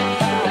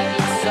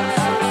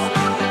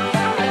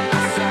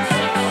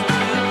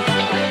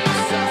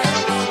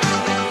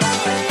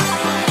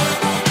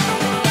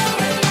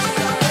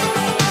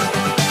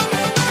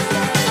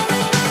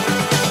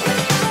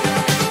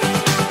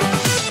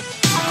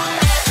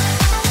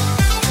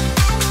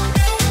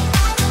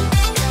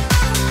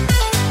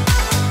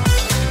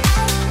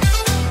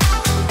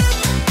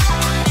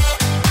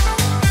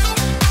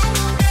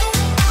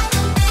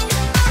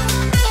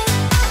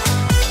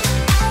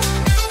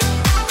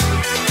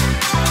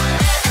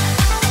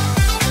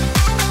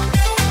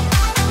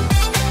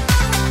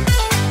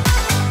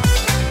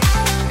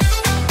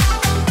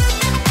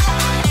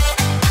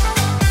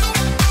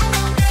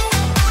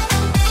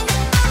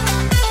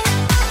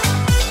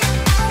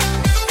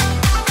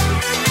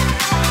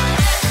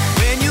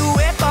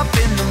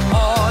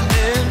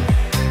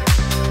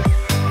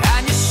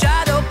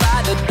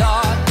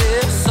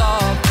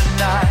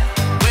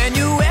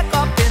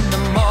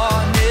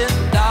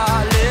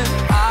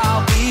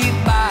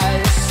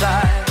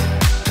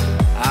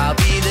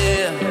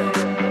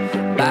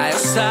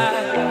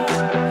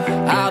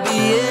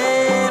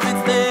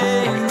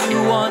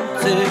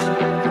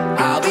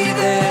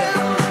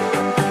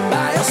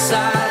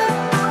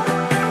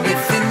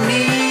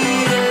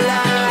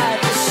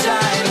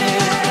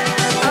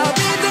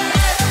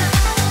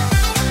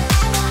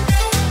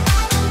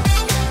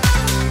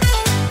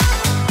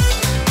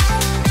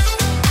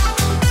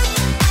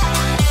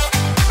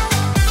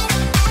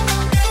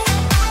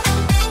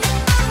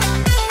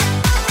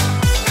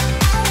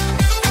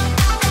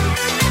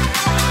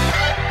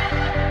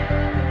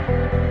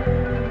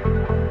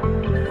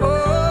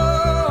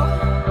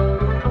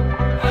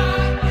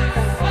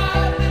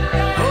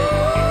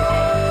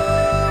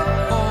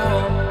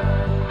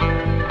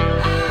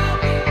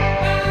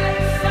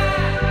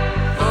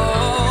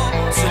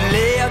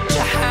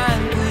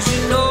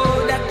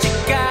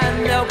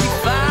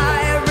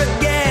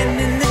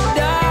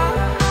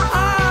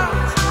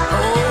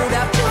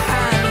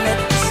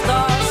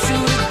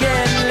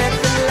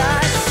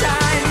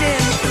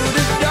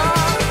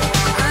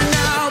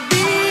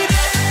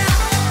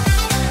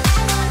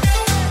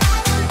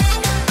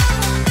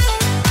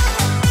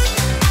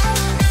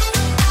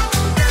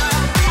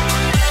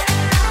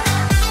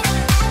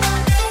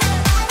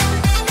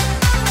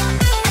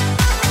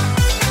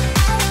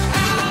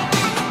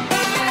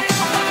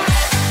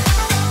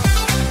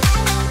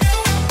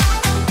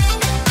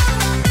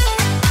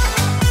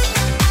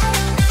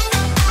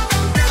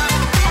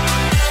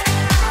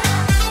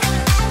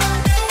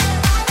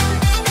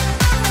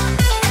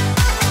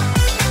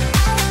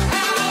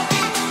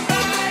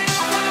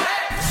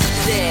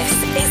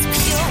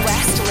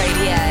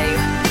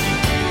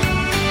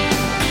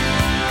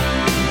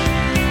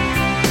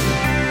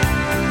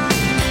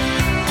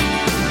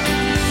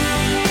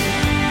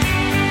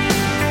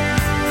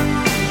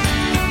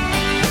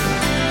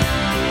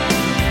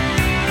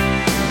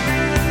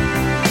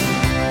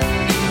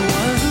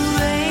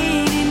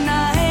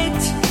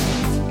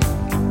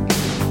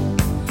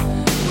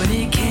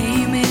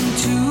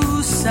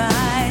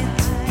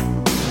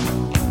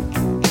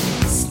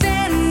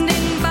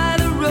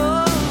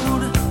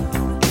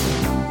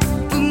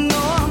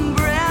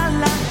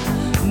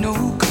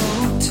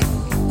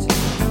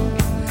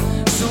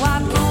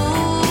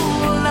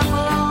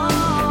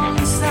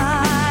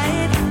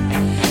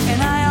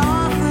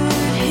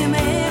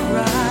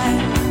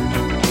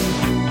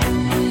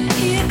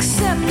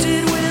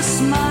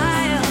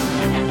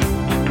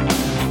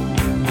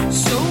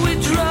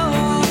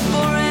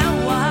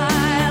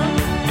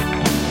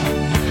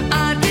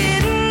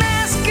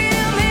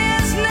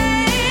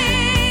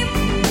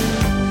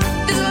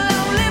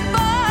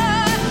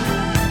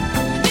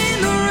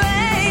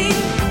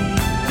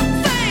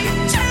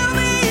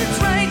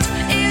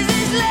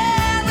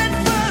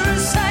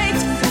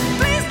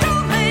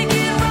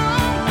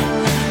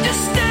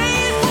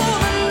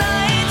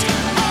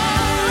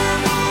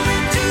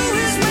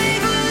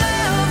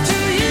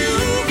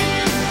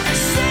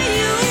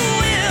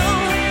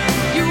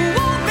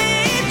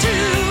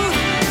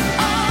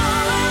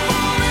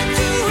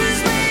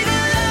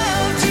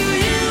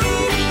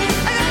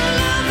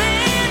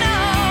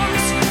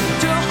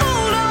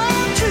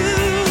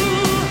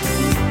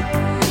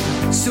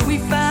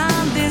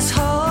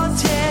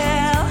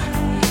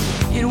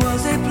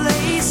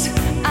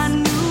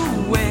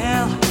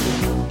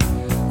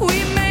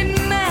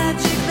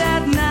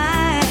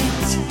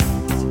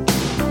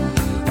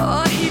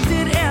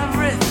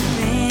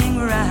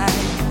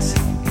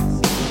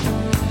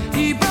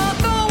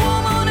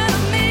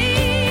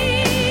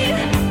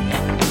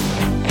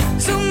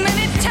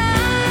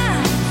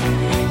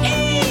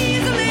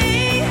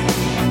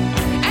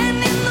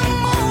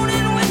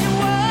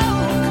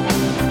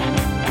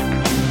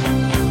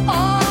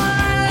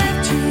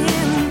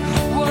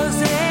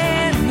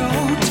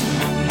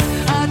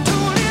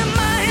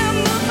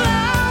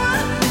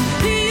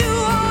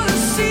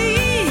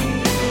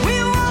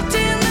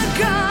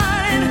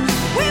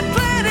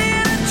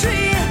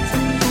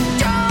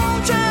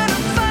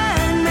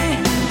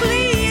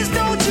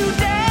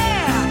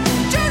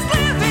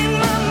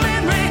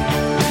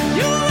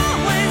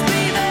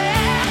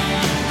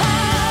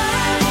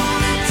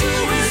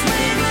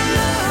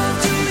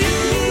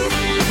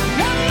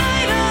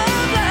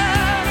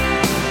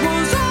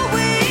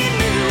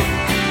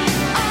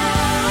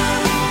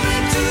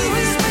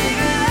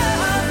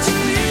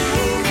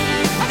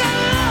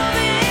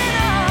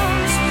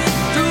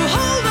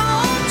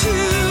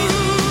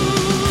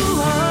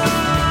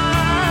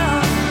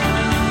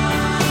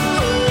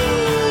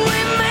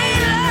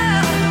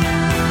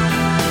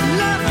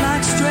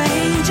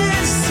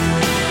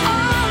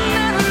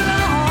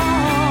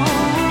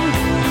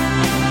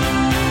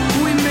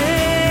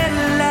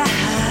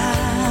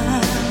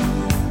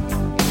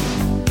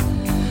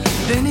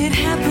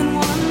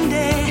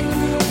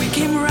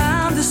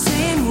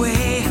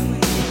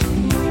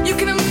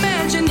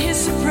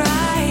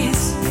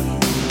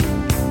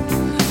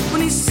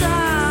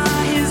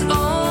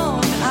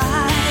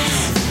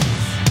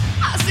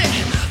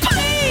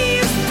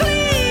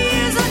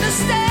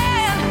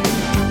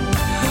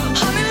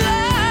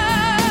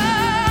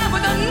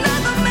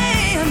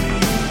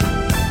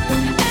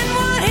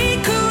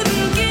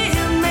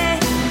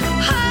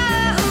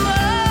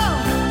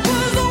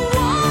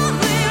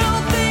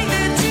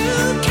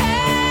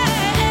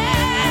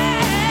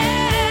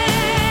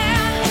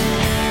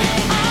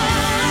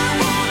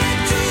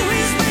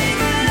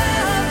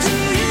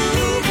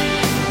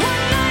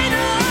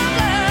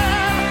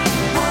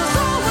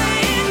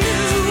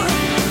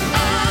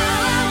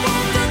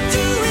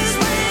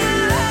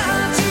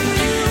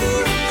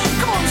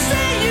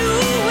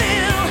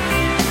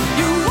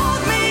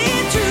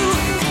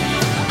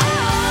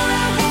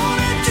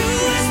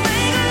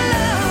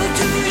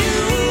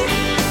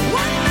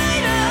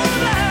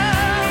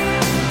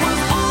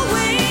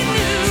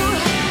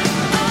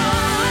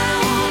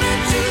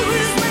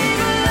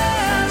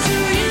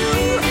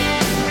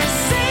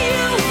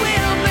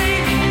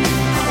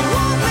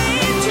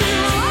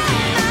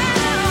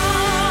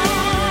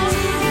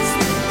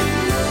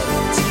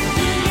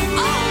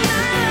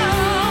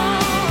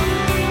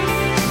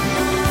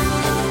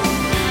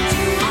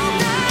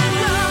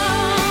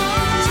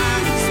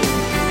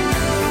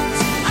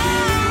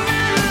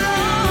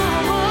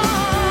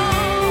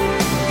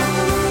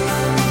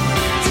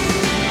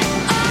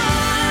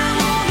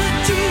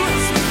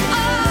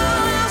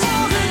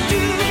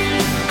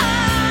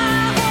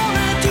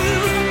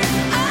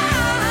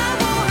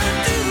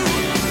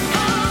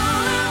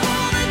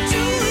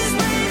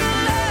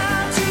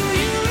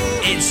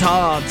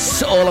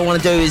 Hearts. All I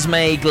want to do is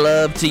make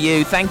love to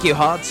you. Thank you,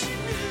 Hearts.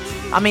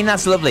 I mean,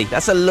 that's lovely.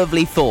 That's a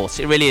lovely thought.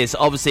 It really is.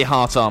 Obviously,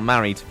 Hearts aren't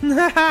married.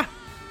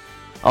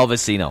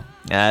 Obviously not.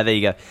 There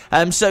you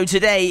go. So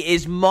today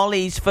is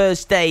Molly's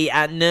first day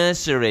at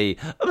nursery.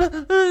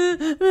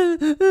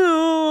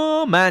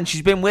 Oh, man,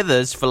 she's been with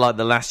us for like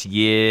the last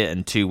year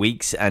and 2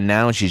 weeks, and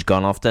now she's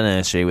gone off to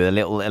nursery with a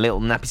little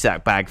nappy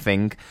sack bag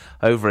thing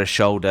over her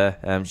shoulder.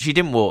 She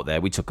didn't walk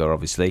there. We took her,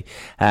 obviously.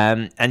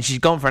 And she's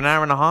gone for an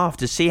hour and a half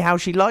to see how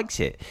she likes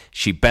it.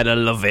 She better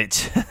love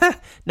it.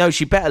 No,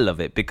 she better love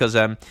it because,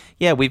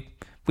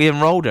 we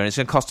enrolled her and it's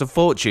going to cost a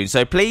fortune.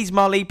 So please,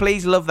 Molly,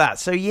 please love that.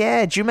 So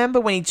yeah, do you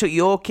remember when you took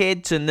your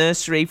kid to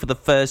nursery for the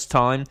first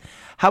time?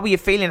 How were you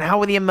feeling? How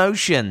were the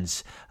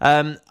emotions?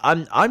 I'm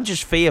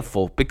just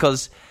fearful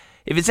because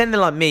if it's anything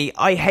like me,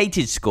 I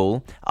hated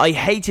school. I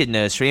hated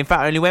nursery. In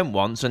fact, I only went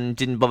once and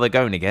didn't bother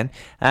going again.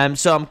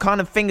 So I'm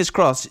kind of fingers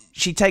crossed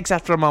she takes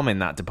after her mum in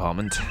that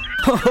department.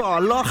 Oh,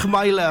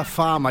 Lochmeyler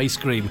Farm Ice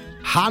Cream.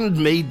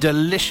 Handmade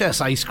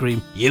delicious ice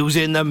cream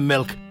using the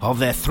milk of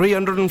their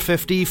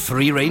 350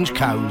 free-range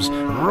cows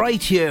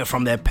right here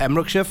from their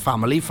Pembrokeshire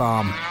family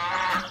farm.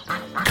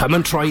 Come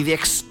and try the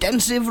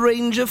extensive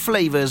range of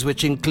flavours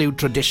which include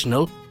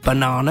traditional,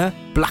 banana,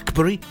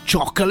 blackberry,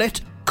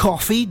 chocolate,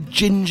 coffee,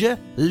 ginger,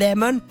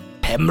 lemon,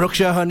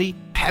 Pembrokeshire honey,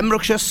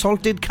 Pembrokeshire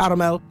salted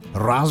caramel,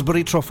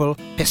 raspberry truffle,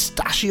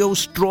 pistachio,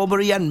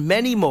 strawberry and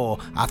many more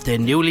at their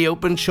newly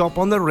opened shop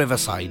on the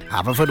Riverside,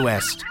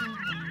 Haverfordwest.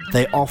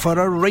 They offer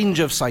a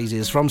range of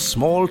sizes from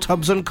small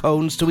tubs and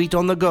cones to eat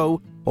on the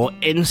go or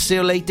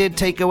insulated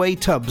takeaway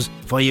tubs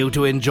for you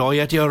to enjoy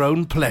at your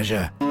own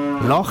pleasure.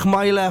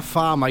 Lochmeyler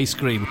Farm Ice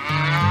Cream.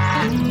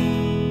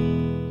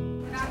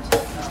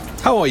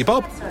 How are you,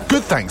 Bob?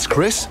 Good, thanks,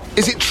 Chris.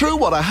 Is it true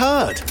what I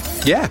heard?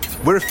 Yeah,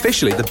 we're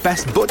officially the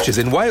best butchers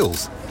in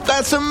Wales.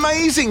 That's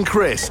amazing,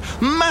 Chris.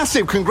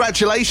 Massive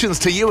congratulations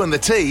to you and the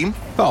team.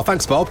 Oh,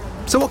 thanks, Bob.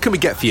 So what can we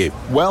get for you?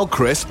 Well,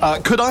 Chris,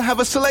 could I have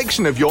a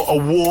selection of your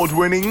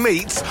award-winning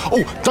meats?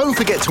 Oh, don't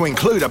forget to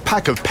include a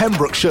pack of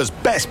Pembrokeshire's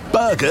best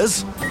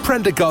burgers.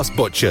 Prendergast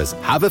Butchers,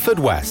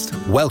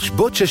 Haverfordwest, Welsh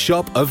Butcher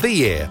Shop of the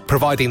Year,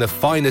 providing the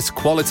finest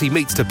quality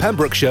meats to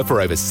Pembrokeshire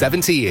for over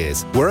 70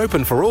 years. We're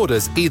open for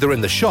orders either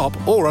in the shop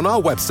or on our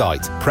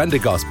website,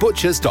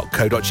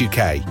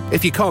 prendergastbutchers.co.uk.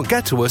 If you can't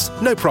get to us,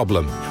 no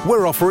problem.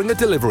 We're offering a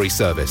delivery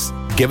service.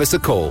 Give us a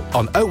call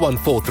on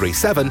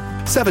 01437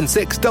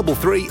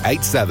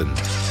 763387.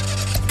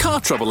 Car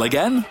trouble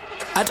again?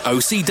 At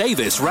OC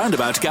Davis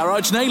Roundabout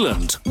Garage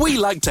Neyland, we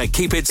like to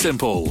keep it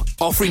simple,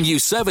 offering you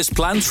service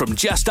plans from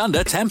just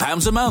under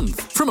 £10 a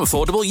month, from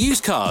affordable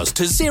used cars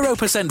to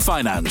 0%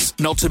 finance,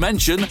 not to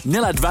mention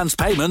nil advance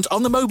payment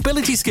on the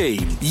mobility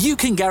scheme. You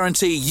can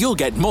guarantee you'll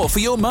get more for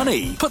your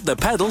money. Put the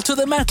pedal to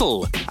the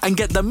metal and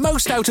get the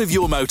most out of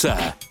your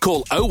motor.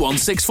 Call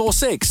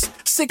 01646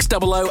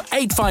 600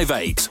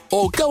 858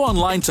 or go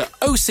online to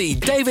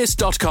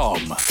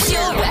ocdavis.com.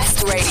 Pure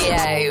West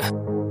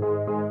Radio.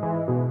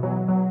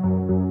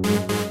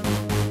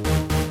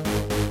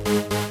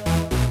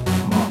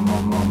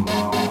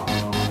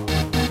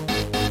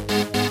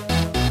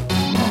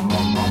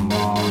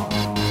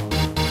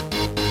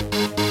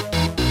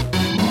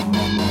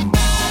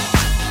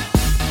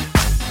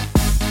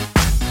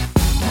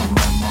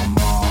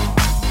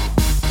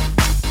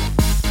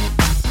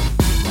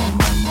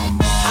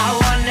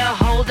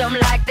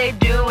 Like they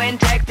do in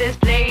Texas,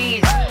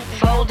 please.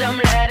 Fold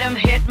them, let them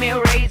hit me,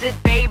 raise it,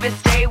 baby,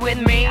 stay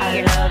with me.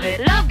 I love it.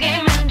 Love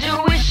game,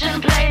 intuition,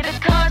 play the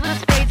cards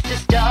with spades to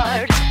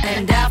start.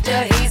 And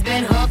after he's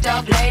been hooked,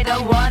 I'll play the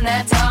one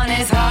that's on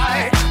his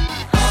heart.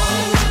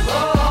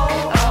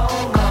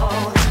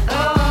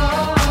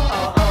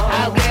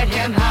 I'll get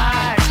him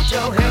hard,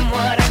 show him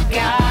what I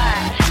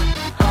got.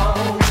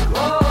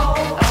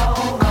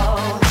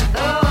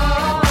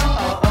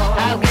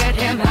 I'll get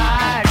him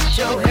hard,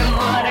 show him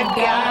what I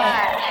got.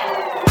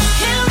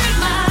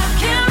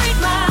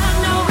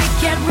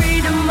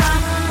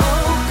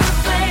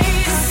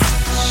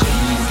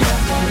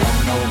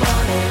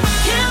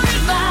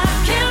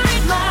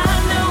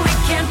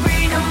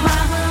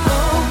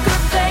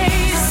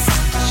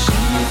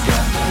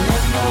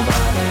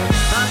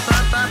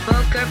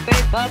 Poker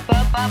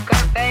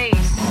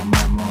face,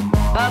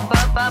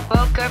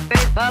 poker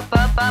face,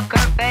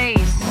 poker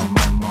face.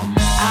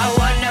 I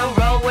wanna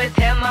roll with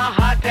him, a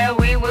hot pair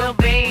we will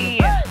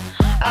be.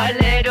 A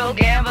little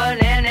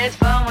gambling is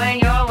fun when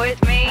you're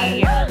with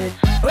me.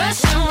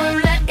 Russian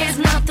roulette is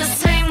not the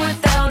same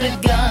without a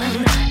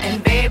gun.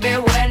 And baby,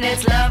 when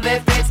it's love,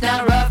 if it's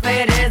not rough,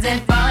 it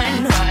isn't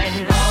fun.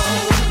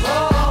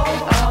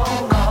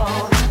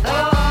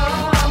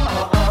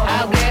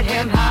 I'll get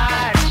him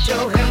hard,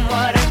 show him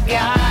what I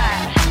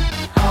got.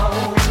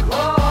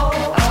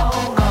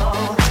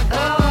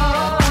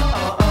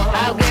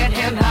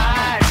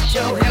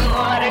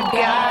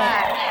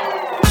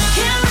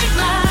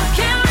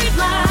 Can't read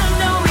my,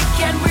 no, we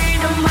can't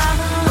read my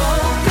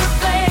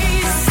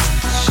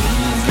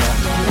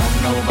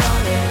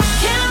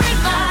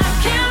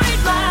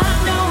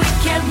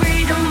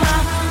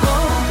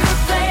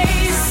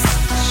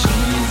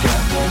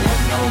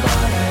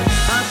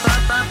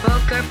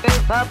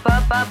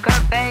poker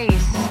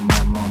face.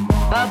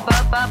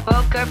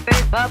 Poker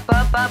face,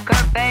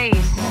 poker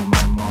face.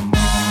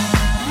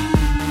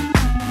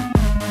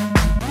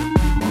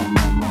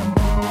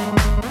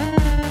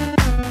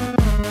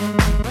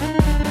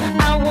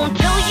 I won't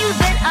tell you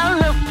that I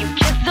love you,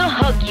 kiss or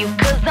hug you,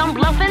 'cause I'm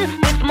bluffing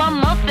with my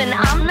muffin.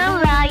 I'm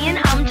not lying,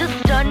 I'm just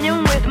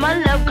stunning with my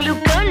love glue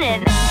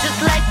gunning.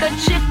 Just like a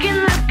chick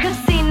in the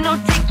casino,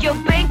 take your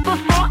bank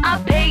before I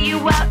pay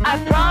you out. I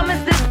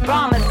promise this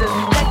promises.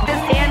 Check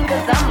this hand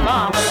 'cause I'm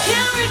marvelous.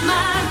 Can't read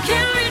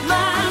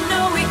mine, no,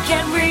 we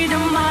can't read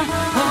my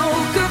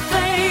poker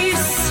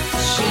face.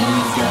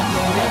 She's got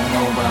no love,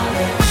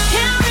 nobody.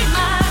 Can't read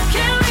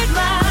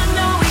mine,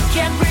 no, we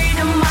can't read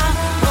my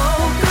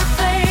poker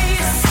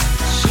face.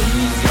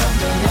 She's got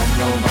no love,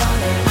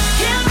 nobody.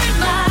 Can't read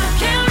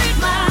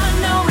mine,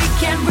 no, we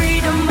can't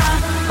read my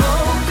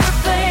poker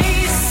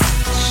face.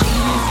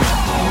 She's got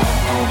no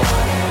love,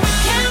 nobody.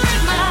 Can't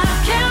read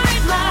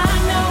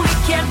mine, no, we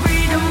can't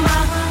read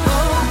my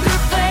poker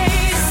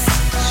face.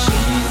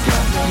 She's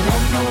got no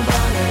love,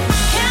 nobody.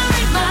 Can't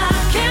read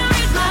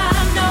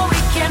mine, no, we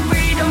can't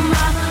read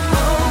my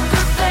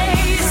poker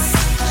face.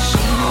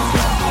 She's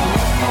got no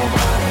love,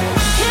 nobody.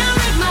 Can't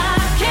read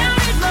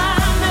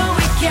mine, no,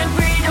 we can't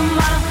read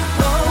my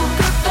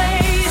poker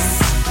face.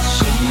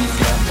 She's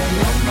got no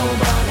love,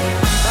 nobody.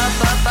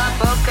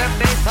 Poker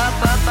face,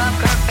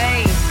 poker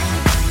face.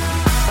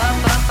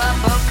 Poker face,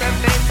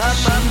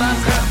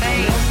 poker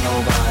face.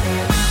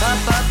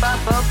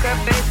 Poker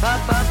face,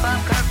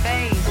 poker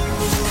face.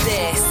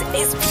 This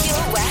is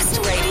Pure West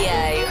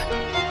Radio.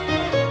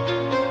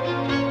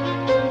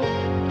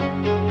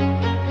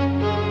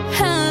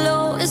 Hello,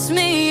 it's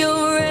me,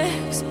 your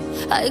ex.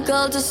 I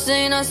called to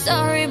say not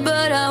sorry,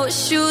 but I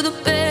wish you the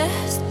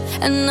best.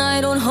 And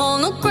I don't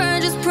hold no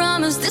grudges,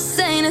 promise this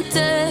ain't a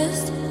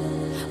test.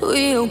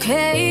 We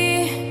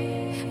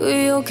okay?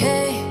 We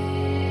okay?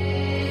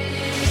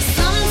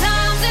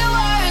 Sometimes it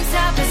works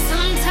out, but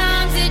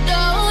sometimes it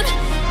don't.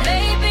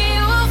 Maybe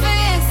we'll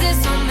fix this,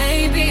 or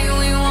maybe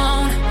we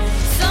won't.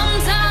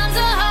 Sometimes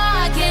a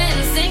heart can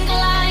sink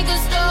like a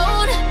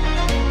stone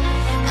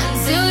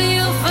until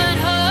you find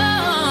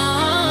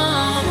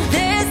home.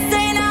 This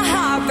ain't a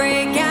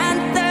heartbreak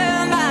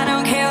anthem. I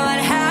don't care what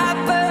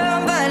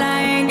happened, but I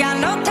ain't got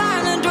no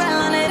time to dwell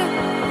on it.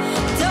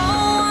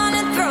 Don't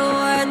wanna throw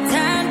a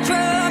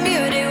tantrum.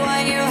 You did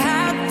what you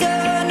had to.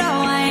 No,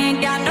 I ain't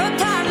got no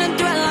time to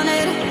dwell on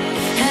it.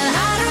 And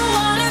I don't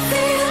wanna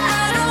feel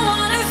hollow.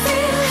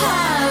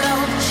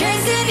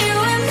 Chasing you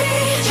and me,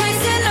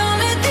 chasing all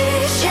of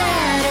these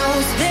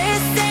shadows.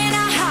 This ain't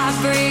a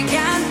heartbreak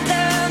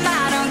anthem. I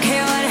don't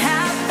care what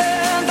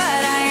happened,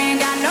 but I ain't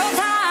got no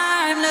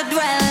time to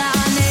dwell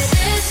on it.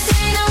 This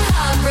ain't no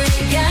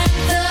heartbreak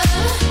anthem.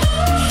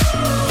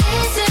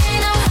 This ain't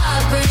no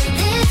heartbreak.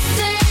 This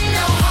ain't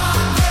no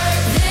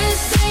heartbreak.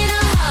 This ain't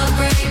no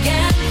heartbreak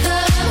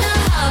anthem. No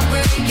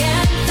heartbreak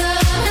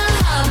anthem. No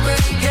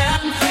heartbreak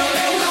anthem.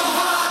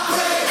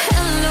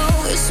 Hello,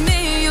 it's me,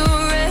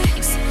 your ex.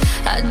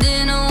 I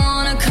didn't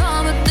wanna call,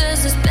 but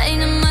there's this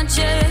pain in my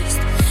chest.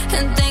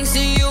 And thanks to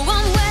you,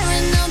 I'm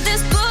wearing out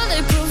this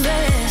bulletproof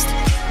vest.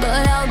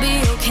 But I'll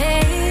be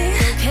okay.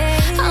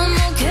 I'm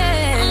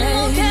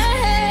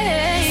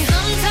okay.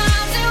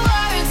 Sometimes it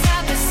works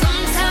out, but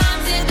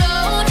sometimes it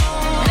don't.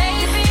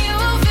 Maybe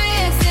we'll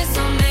fix this,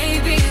 or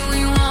maybe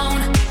we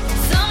won't.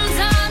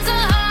 Sometimes a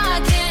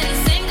heart can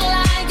sink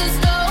like a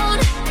stone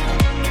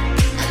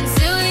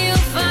until you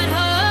find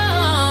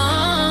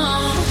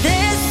home.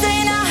 This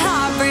ain't a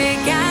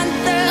heartbreak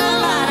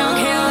anthem. I don't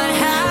care what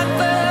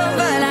happened,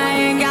 but I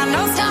ain't got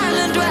no time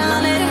to dwell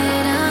on it.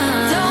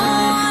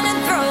 Don't wanna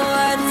throw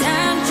a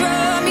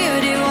tantrum. You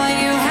did what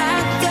you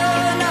had to.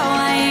 No,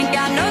 I ain't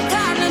got no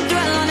time to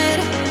dwell on it.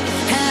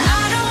 And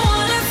I don't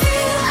wanna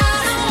feel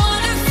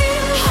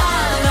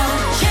hollow.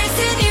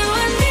 Chasing you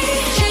and me,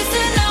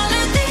 chasing all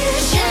of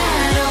these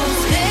shadows.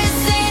 This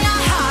ain't a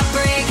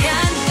heartbreak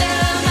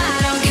anthem. I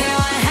don't care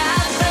what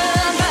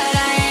happened, but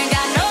I ain't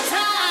got no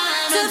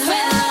time to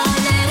dwell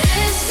on it.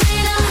 This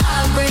ain't a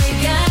heartbreak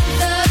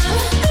anthem.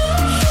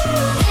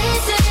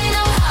 This ain't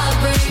no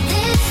heartbreak.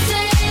 This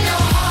ain't no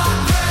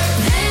heartbreak.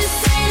 This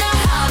ain't a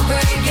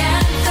heartbreak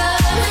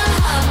anthem. No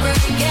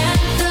heartbreak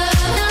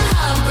anthem. No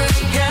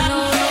heartbreak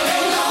anthem.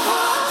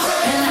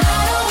 And I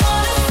don't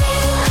wanna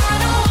feel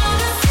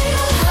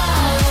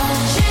hollow.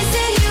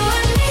 Chasing you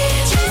and me,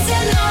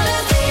 chasing all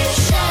of these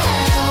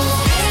shadows.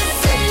 This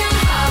ain't a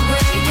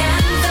heartbreak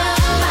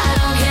anthem. I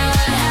don't care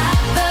what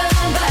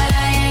happened, but I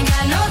ain't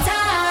got no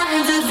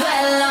time to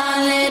dwell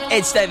on it.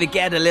 It's David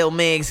Guetta, Lil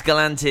Mix,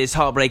 Galantis,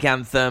 Heartbreak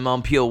Anthem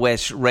on Pure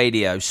West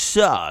Radio.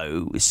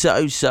 So,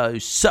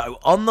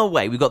 on the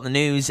way, we've got the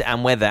news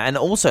and weather, and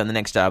also in the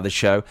next hour of the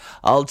show,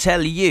 I'll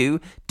tell you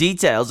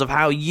details of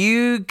how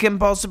you can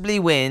possibly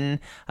win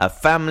a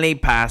family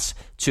pass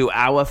to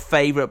our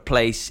favourite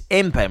place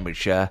in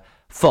Pembrokeshire,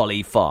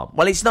 Folly Farm.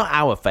 Well, it's not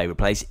our favourite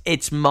place,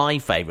 it's my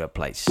favourite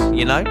place,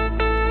 you know?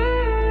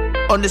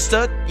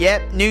 Understood?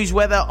 Yep, news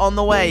weather on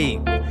the way.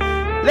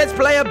 Let's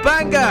play a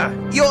banger.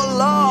 Your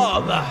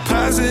love.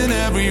 Passing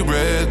every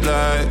red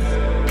light.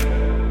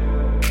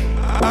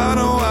 I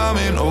know I'm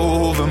in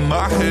over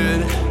my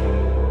head.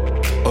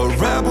 A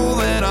rebel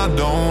that I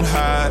don't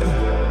hide.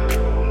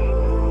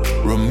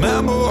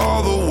 Remember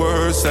all the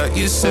words that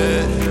you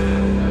said.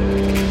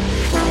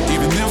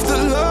 Even if the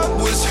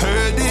love was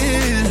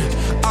hurting,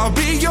 I'll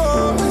be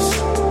yours.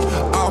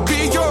 I'll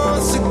be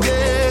yours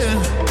again.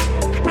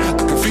 I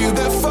can feel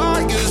that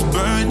fire's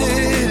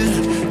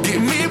burning.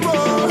 Give me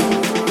more.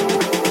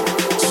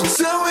 So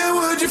tell me,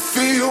 would you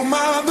feel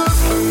my love?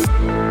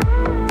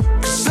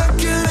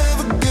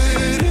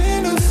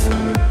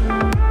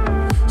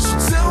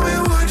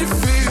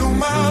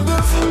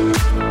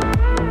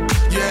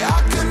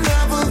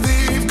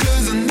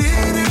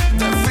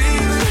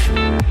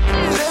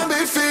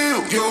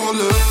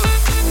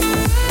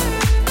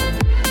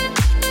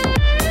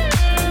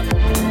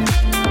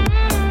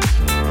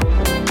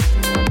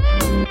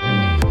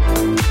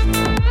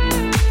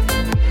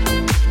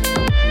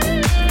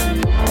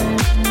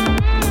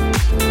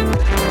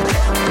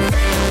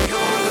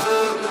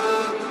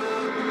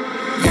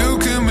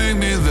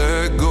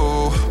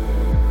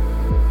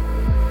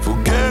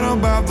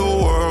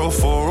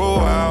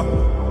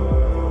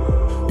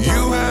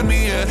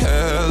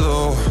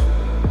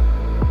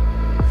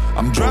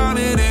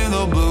 Drowning in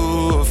the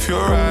blue of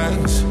your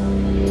eyes.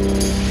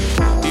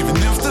 Even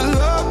if the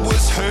love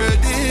was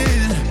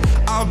hurting,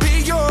 I'll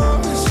be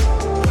yours.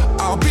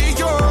 I'll be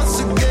yours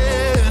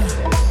again.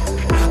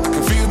 I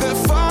can feel that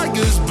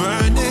fire's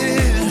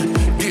burning.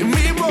 Give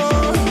me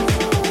more.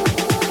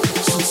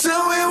 So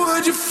tell me,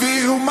 would you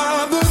feel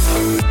my love?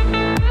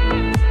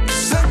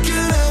 'Cause I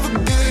can never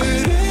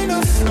get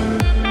enough.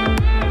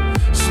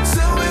 So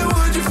tell me,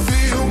 would you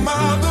feel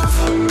my love?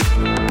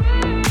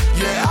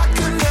 Yeah, I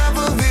can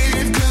never leave.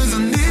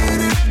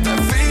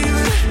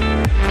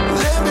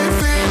 Let me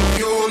feel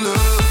your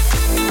love.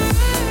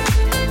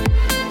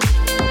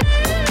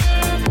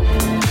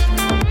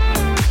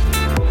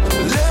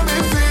 Let me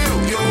feel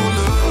your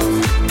love.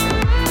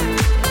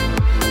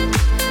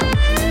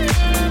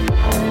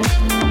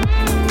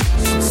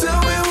 So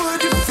tell me,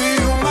 would you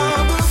feel my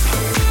love?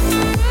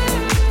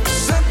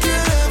 'Cause I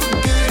can never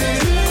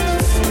get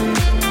enough.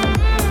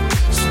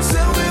 So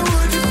tell me,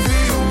 would you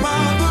feel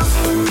my love?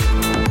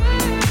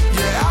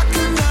 Yeah, I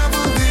can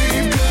never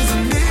leave 'cause I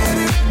need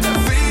it, that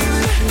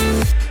feeling.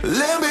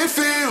 Let me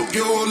feel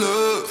your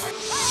love.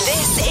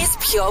 This is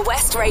Pure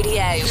West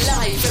Radio,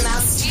 live from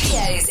our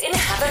studios in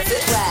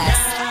Haverfordwest.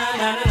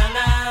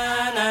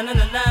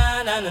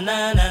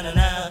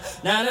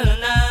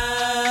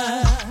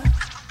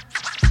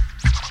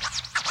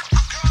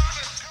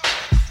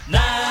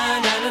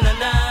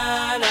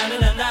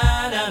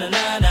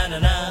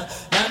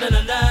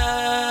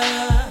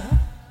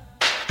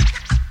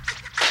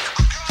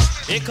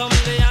 Here come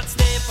the hot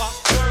stepper.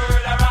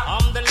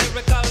 I'm the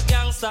lyrical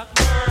gangster.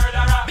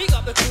 Big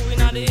up the crew in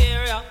the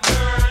area.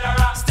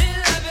 Still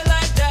love you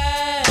like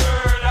that.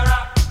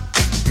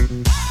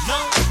 No,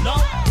 no,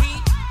 we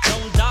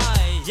don't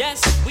die. Yes,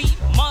 we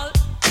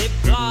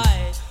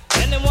multiply.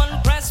 Anyone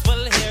press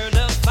will hear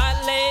the fat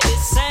lady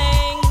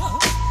sing.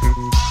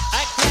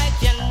 Act like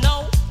you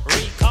know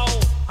Rico.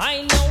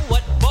 I know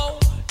what Bo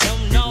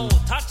don't know.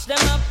 Touch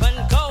them up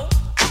and go.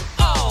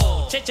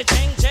 Oh,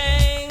 ching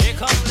ching. Here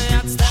come the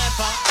hot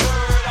stepper.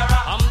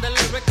 I'm the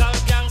lyrical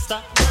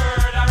gangster.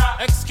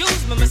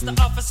 Excuse me, Mr.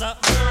 Officer.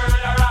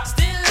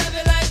 Still love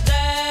you like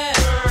that.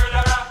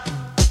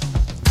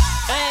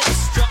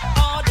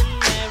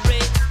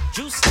 Extraordinary.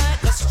 Juice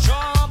like a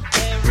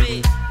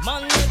strawberry.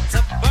 Money to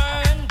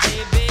burn,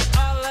 baby,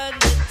 all of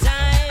the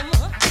time.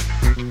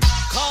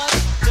 Caught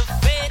the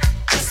fate,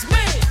 it's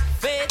me.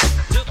 Fate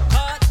to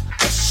cut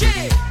the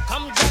shit.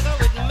 Come juggle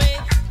with me.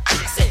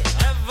 See,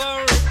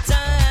 every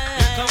time.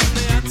 Here come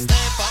the hot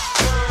stepper.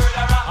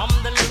 I'm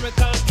the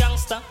lyrical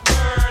gangster.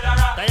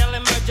 Dial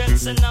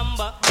emergency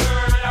number.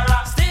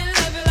 Still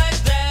love you like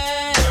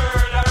that.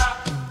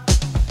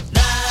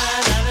 Na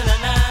na na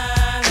na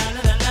na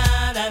na na na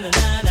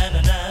na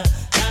na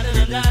na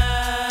na na.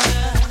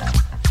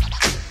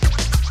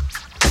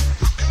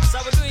 So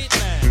we do it,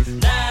 man.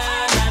 Na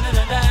na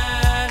na na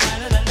na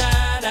na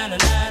na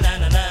na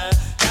na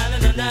na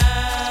na na.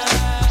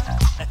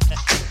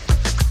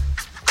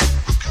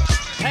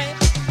 Hey,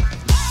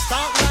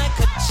 start like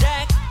a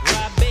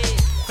jackrabbit,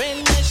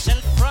 finish in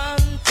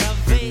front of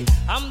it.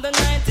 I'm the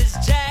 90s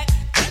Jack,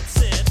 that's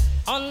it.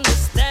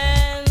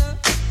 Understand?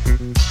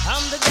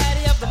 I'm the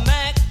daddy of the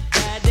Mac,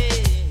 daddy.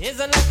 Is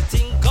a lucky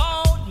thing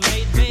God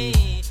made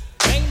me.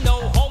 Ain't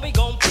no homie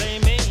gon' play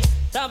me.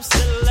 Top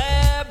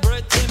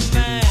celebrity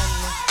man.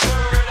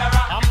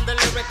 I'm the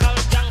lyrical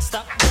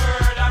gangster.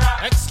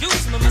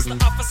 Excuse me,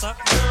 Mr. Officer.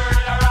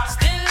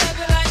 Still love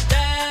you like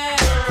that.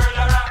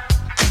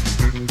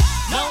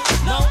 No,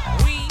 no,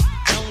 we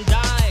don't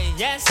die.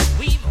 Yes,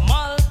 we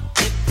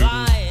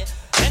multiply.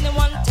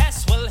 Anyone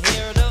test will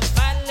hear the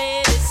fat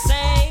lady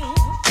sing.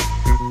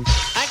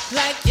 Act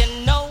like you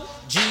know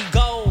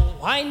G-Go.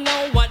 I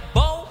know what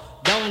Bo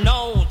don't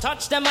know.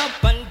 Touch them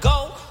up and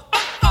go.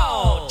 Oh,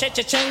 oh,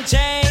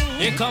 cha-cha-ching-ching.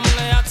 Here come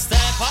the hot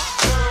stepper.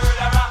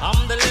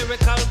 I'm the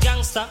lyrical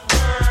gangster.